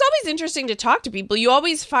 Well, it's always interesting to talk to people. You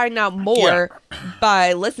always find out more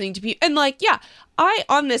by listening to people. And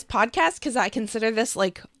on this podcast, because I consider this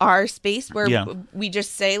like our space where we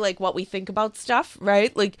just say like what we think about stuff,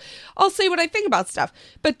 right? Like I'll say what I think about stuff.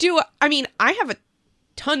 But I have a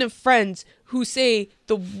ton of friends who say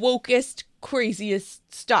the wokest,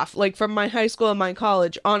 craziest stuff, like from my high school and my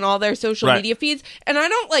college on all their social media feeds. And I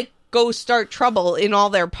don't like go start trouble in all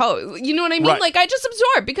their posts. You know what I mean? Like I just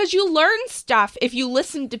absorb because you learn stuff if you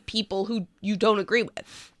listen to people who you don't agree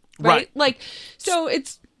with. Right? Like, so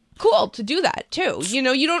it's cool to do that too.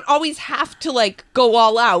 You don't always have to like go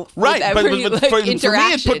all out. Right. But for me,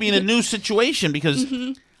 it put me in a new situation because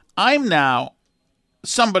I'm now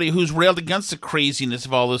somebody who's railed against the craziness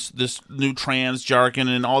of all this new trans jargon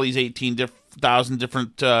and all these 18,000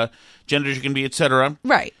 different genders you can be, etc.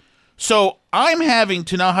 Right. So I'm having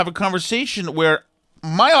to now have a conversation where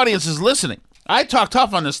my audience is listening. I talk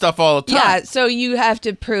tough on this stuff all the time. Yeah, so you have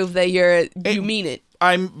to prove that you mean it.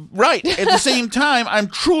 I'm right. At the same time, I'm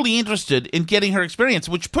truly interested in getting her experience,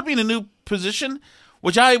 which put me in a new position,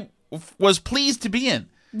 which I was pleased to be in.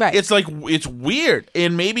 Right. It's like, it's weird,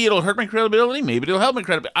 and maybe it'll hurt my credibility, maybe it'll help my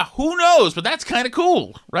credibility. Who knows? But that's kind of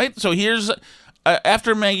cool, right? So here's...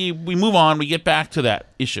 after Maggie, we move on. We get back to that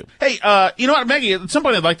issue. Hey, you know what, Maggie? At some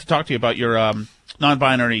point, I'd like to talk to you about your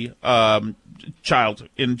non-binary child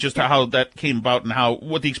and just how that came about and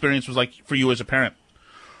what the experience was like for you as a parent.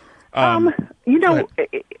 At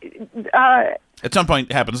some point,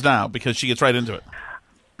 it happens now because she gets right into it.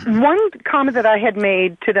 One comment that I had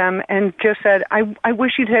made to them and just said, I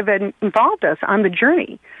wish you'd have involved us on the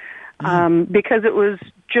journey because it was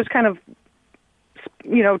just kind of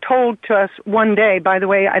told to us one day, by the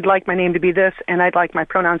way, I'd like my name to be this and I'd like my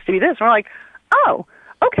pronouns to be this. And we're like, oh,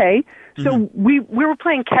 okay. So we were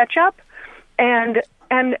playing catch up and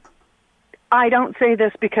I don't say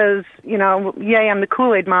this because, yay, I'm the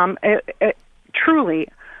Kool-Aid mom. Truly,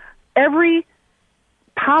 every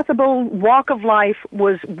possible walk of life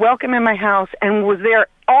was welcome in my house and was there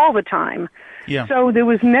all the time. Yeah. So there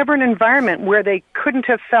was never an environment where they couldn't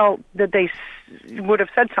have felt that they would have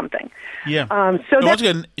said something. Yeah. Once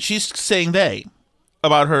again, she's saying they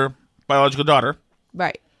about her biological daughter.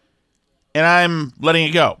 Right. And I'm letting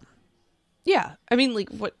it go. Yeah. I mean, like,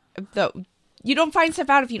 what? You don't find stuff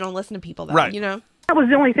out if you don't listen to people, though, right. you know? That was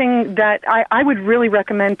the only thing that I would really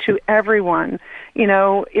recommend to everyone. You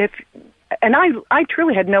know, and I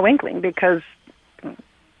truly had no inkling because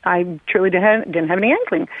I truly didn't have any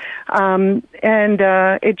inkling. And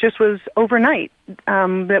it just was overnight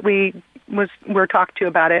that we're talked to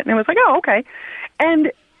about it. And it was like, oh, okay.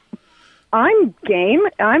 And I'm game.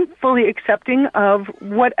 I'm fully accepting of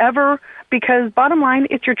whatever, because bottom line,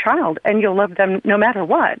 it's your child and you'll love them no matter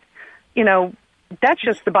what. You know, that's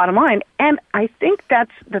just the bottom line. And I think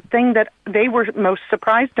that's the thing that they were most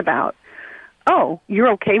surprised about. Oh, you're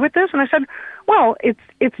okay with this? And I said, well,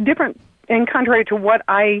 it's different and contrary to what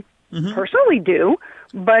I personally do,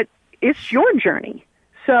 but it's your journey.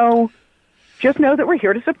 So just know that we're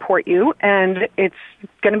here to support you, and it's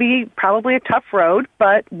going to be probably a tough road,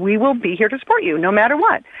 but we will be here to support you no matter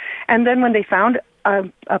what. And then when they found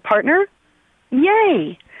a partner,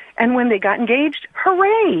 yay. And when they got engaged,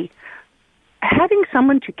 hooray. Having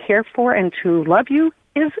someone to care for and to love you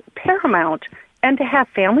is paramount, and to have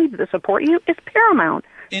family to support you is paramount.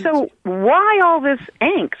 So why all this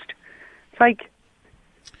angst? It's like,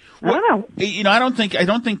 I don't know. You know, I don't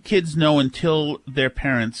think kids know until their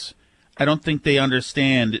parents. I don't think they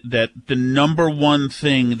understand that the number one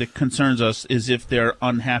thing that concerns us is if they're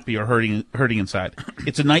unhappy or hurting inside.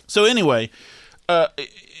 It's a night. So anyway, I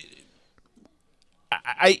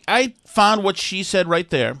found what she said right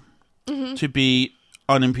there to be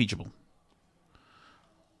unimpeachable.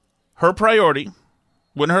 Her priority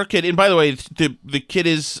when her kid, and by the way, the kid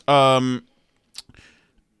is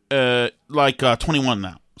like 21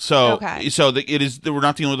 now. So okay. It is. We're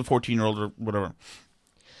not dealing with a 14-year-old or whatever.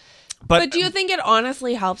 But do you think it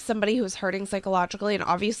honestly helps somebody who's hurting psychologically? And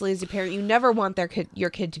obviously, as a parent, you never want your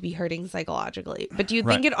kid to be hurting psychologically. But do you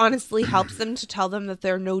think it honestly helps them to tell them that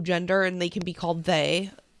they're no gender and they can be called they?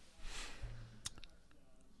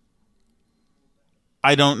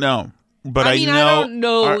 I don't know, but I know. I don't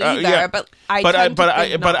know either. Yeah. But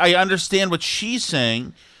I understand what she's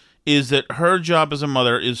saying is that her job as a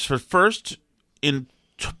mother is for first to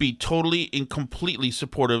be totally and completely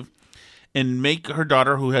supportive. And make her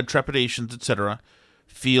daughter, who had trepidations, etc.,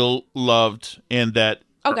 feel loved, and that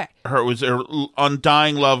her was her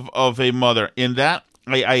undying love of a mother. And that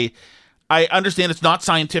I understand it's not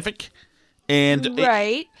scientific, and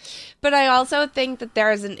right. But I also think that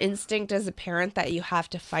there is an instinct as a parent that you have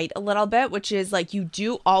to fight a little bit, which is like you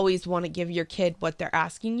do always want to give your kid what they're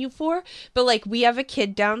asking you for. But like we have a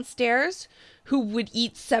kid downstairs who would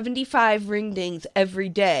eat 75 ring-dings every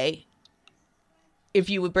day. If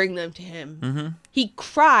you would bring them to him. Mm-hmm. He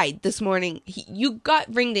cried this morning. You got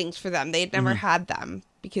ring-dings for them. They had never had them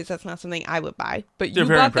because that's not something I would buy. But they're you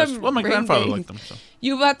very got impressed. them. Well, my grandfather liked them. So.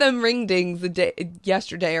 You bought them ring-dings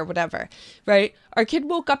yesterday or whatever, right? Our kid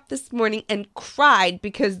woke up this morning and cried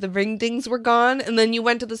because the ring-dings were gone, and then you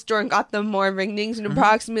went to the store and got them more ring-dings, and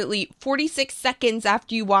approximately 46 seconds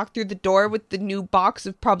after you walked through the door with the new box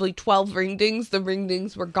of probably 12 ring-dings, the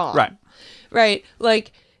ring-dings were gone. Right. Right?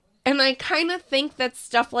 Like... And I kind of think that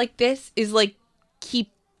stuff like this is like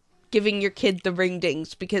keep giving your kid the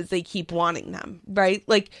ring-dings because they keep wanting them, right?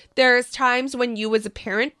 Like there's times when you as a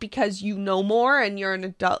parent, because you know more and you're an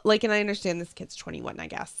adult, like, and I understand this kid's 21, I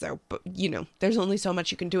guess. So, but you know, there's only so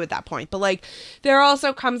much you can do at that point. But like there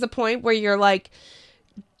also comes a point where you're like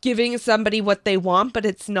giving somebody what they want, but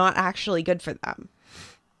it's not actually good for them.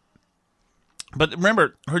 But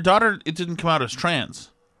remember, her daughter, it didn't come out as trans.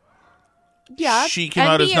 Yeah, she came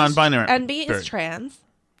out as non-binary. NB is trans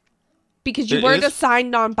because you weren't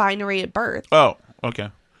assigned non-binary at birth. Oh, okay.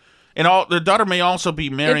 And the daughter may also be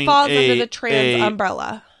marrying. It falls under the trans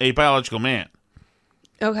umbrella. A biological man.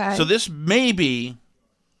 Okay. So this may be.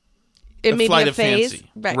 It may flight be a of phase,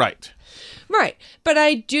 fancy. Right. But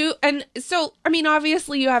I do, and so I mean,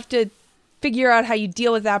 obviously, you have to figure out how you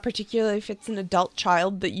deal with that, particularly if it's an adult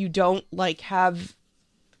child that you don't like have.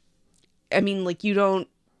 I mean, like you don't.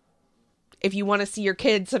 If you want to see your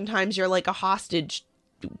kid, sometimes you're like a hostage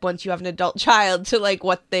once you have an adult child to like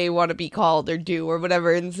what they want to be called or do or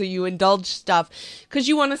whatever. And so you indulge stuff because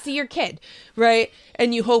you want to see your kid, right?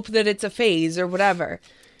 And you hope that it's a phase or whatever,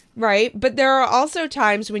 right? But there are also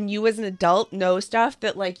times when you as an adult know stuff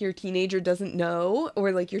that like your teenager doesn't know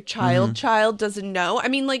or like your child doesn't know. I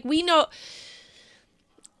mean, like we know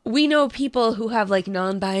people who have like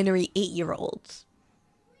non-binary 8-year-olds.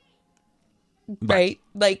 Right?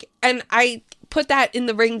 Like, and I put that in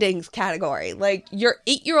the ring-dings category. Like, your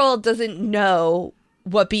 8-year-old doesn't know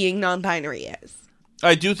what being non-binary is.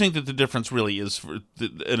 I do think that the difference really is for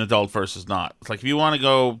an adult versus not. It's like, if you want to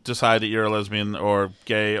go decide that you're a lesbian or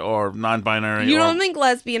gay or non-binary. You don't think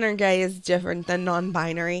lesbian or gay is different than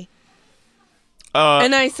non-binary?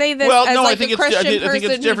 And I say this as like a Christian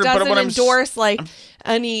person who doesn't endorse like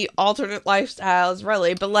any alternate lifestyles,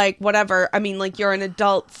 really. But like whatever. I mean, like you're an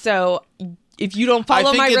adult, so if you don't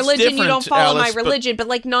follow my religion, you don't follow my religion. But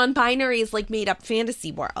like non-binary is like made up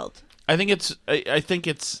fantasy world. I think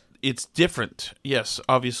it's different. Yes,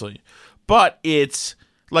 obviously, but it's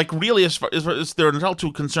like really as far as they're an adult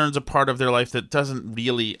who concerns a part of their life that doesn't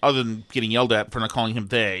really, other than getting yelled at for not calling him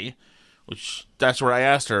they. Which that's where I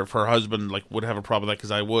asked her if her husband like would have a problem with that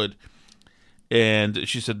because I would, and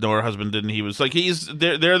she said no, her husband didn't. He was like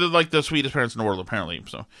they're like the sweetest parents in the world apparently.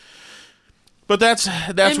 So, but that's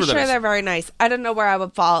I'm where sure they're very nice. I don't know where I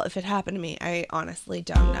would fall if it happened to me. I honestly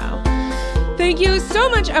don't know. Thank you so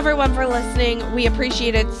much, everyone, for listening. We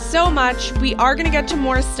appreciate it so much. We are going to get to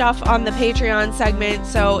more stuff on the Patreon segment.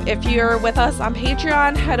 So if you're with us on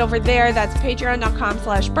Patreon, head over there. That's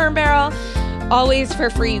patreon.com/burnbarrel. Always for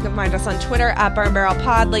free. You can find us on Twitter at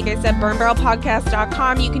burnbarrelpod. Like I said,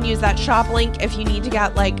 burnbarrelpodcast.com. You can use that shop link if you need to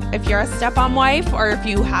get, like, if you're a step-on wife or if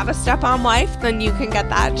you have a step-on wife, then you can get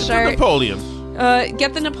that shirt. Napoleon.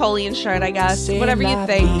 Get the Napoleon shirt, I guess. Whatever you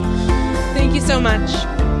think. Thank you so much.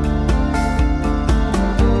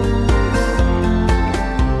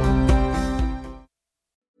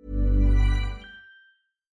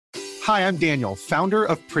 Hi, I'm Daniel, founder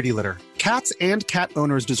of Pretty Litter. Cats and cat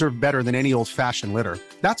owners deserve better than any old-fashioned litter.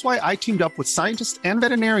 That's why I teamed up with scientists and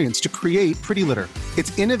veterinarians to create Pretty Litter.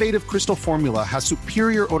 Its innovative crystal formula has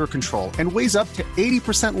superior odor control and weighs up to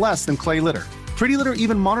 80% less than clay litter. Pretty Litter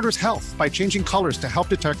even monitors health by changing colors to help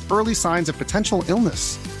detect early signs of potential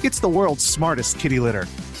illness. It's the world's smartest kitty litter.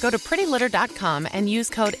 Go to prettylitter.com and use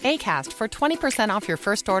code ACAST for 20% off your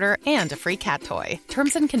first order and a free cat toy.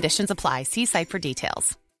 Terms and conditions apply. See site for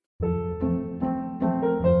details.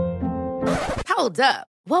 Hold up.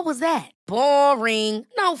 What was that? Boring.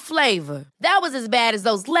 No flavor. That was as bad as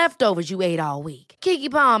those leftovers you ate all week. Keke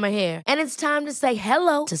Palmer here. And it's time to say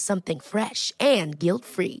hello to something fresh and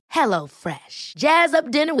guilt-free. Hello Fresh. Jazz up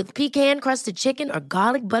dinner with pecan-crusted chicken or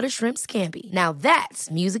garlic butter shrimp scampi. Now that's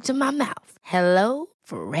music to my mouth. Hello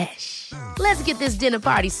Fresh. Let's get this dinner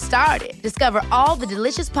party started. Discover all the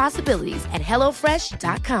delicious possibilities at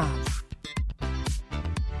HelloFresh.com.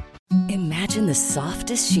 Imagine the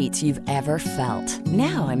softest sheets you've ever felt.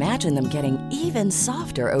 Now imagine them getting even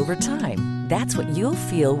softer over time. That's what you'll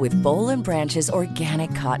feel with Boll & Branch's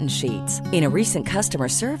organic cotton sheets. In a recent customer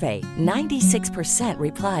survey, 96%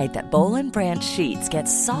 replied that Boll & Branch sheets get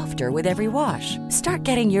softer with every wash. Start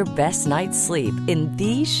getting your best night's sleep in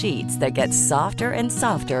these sheets that get softer and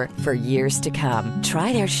softer for years to come.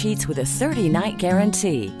 Try their sheets with a 30-night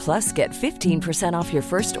guarantee. Plus, get 15% off your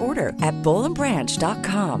first order at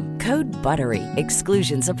bollandbranch.com. Code BUTTERY.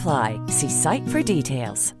 Exclusions apply. See site for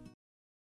details.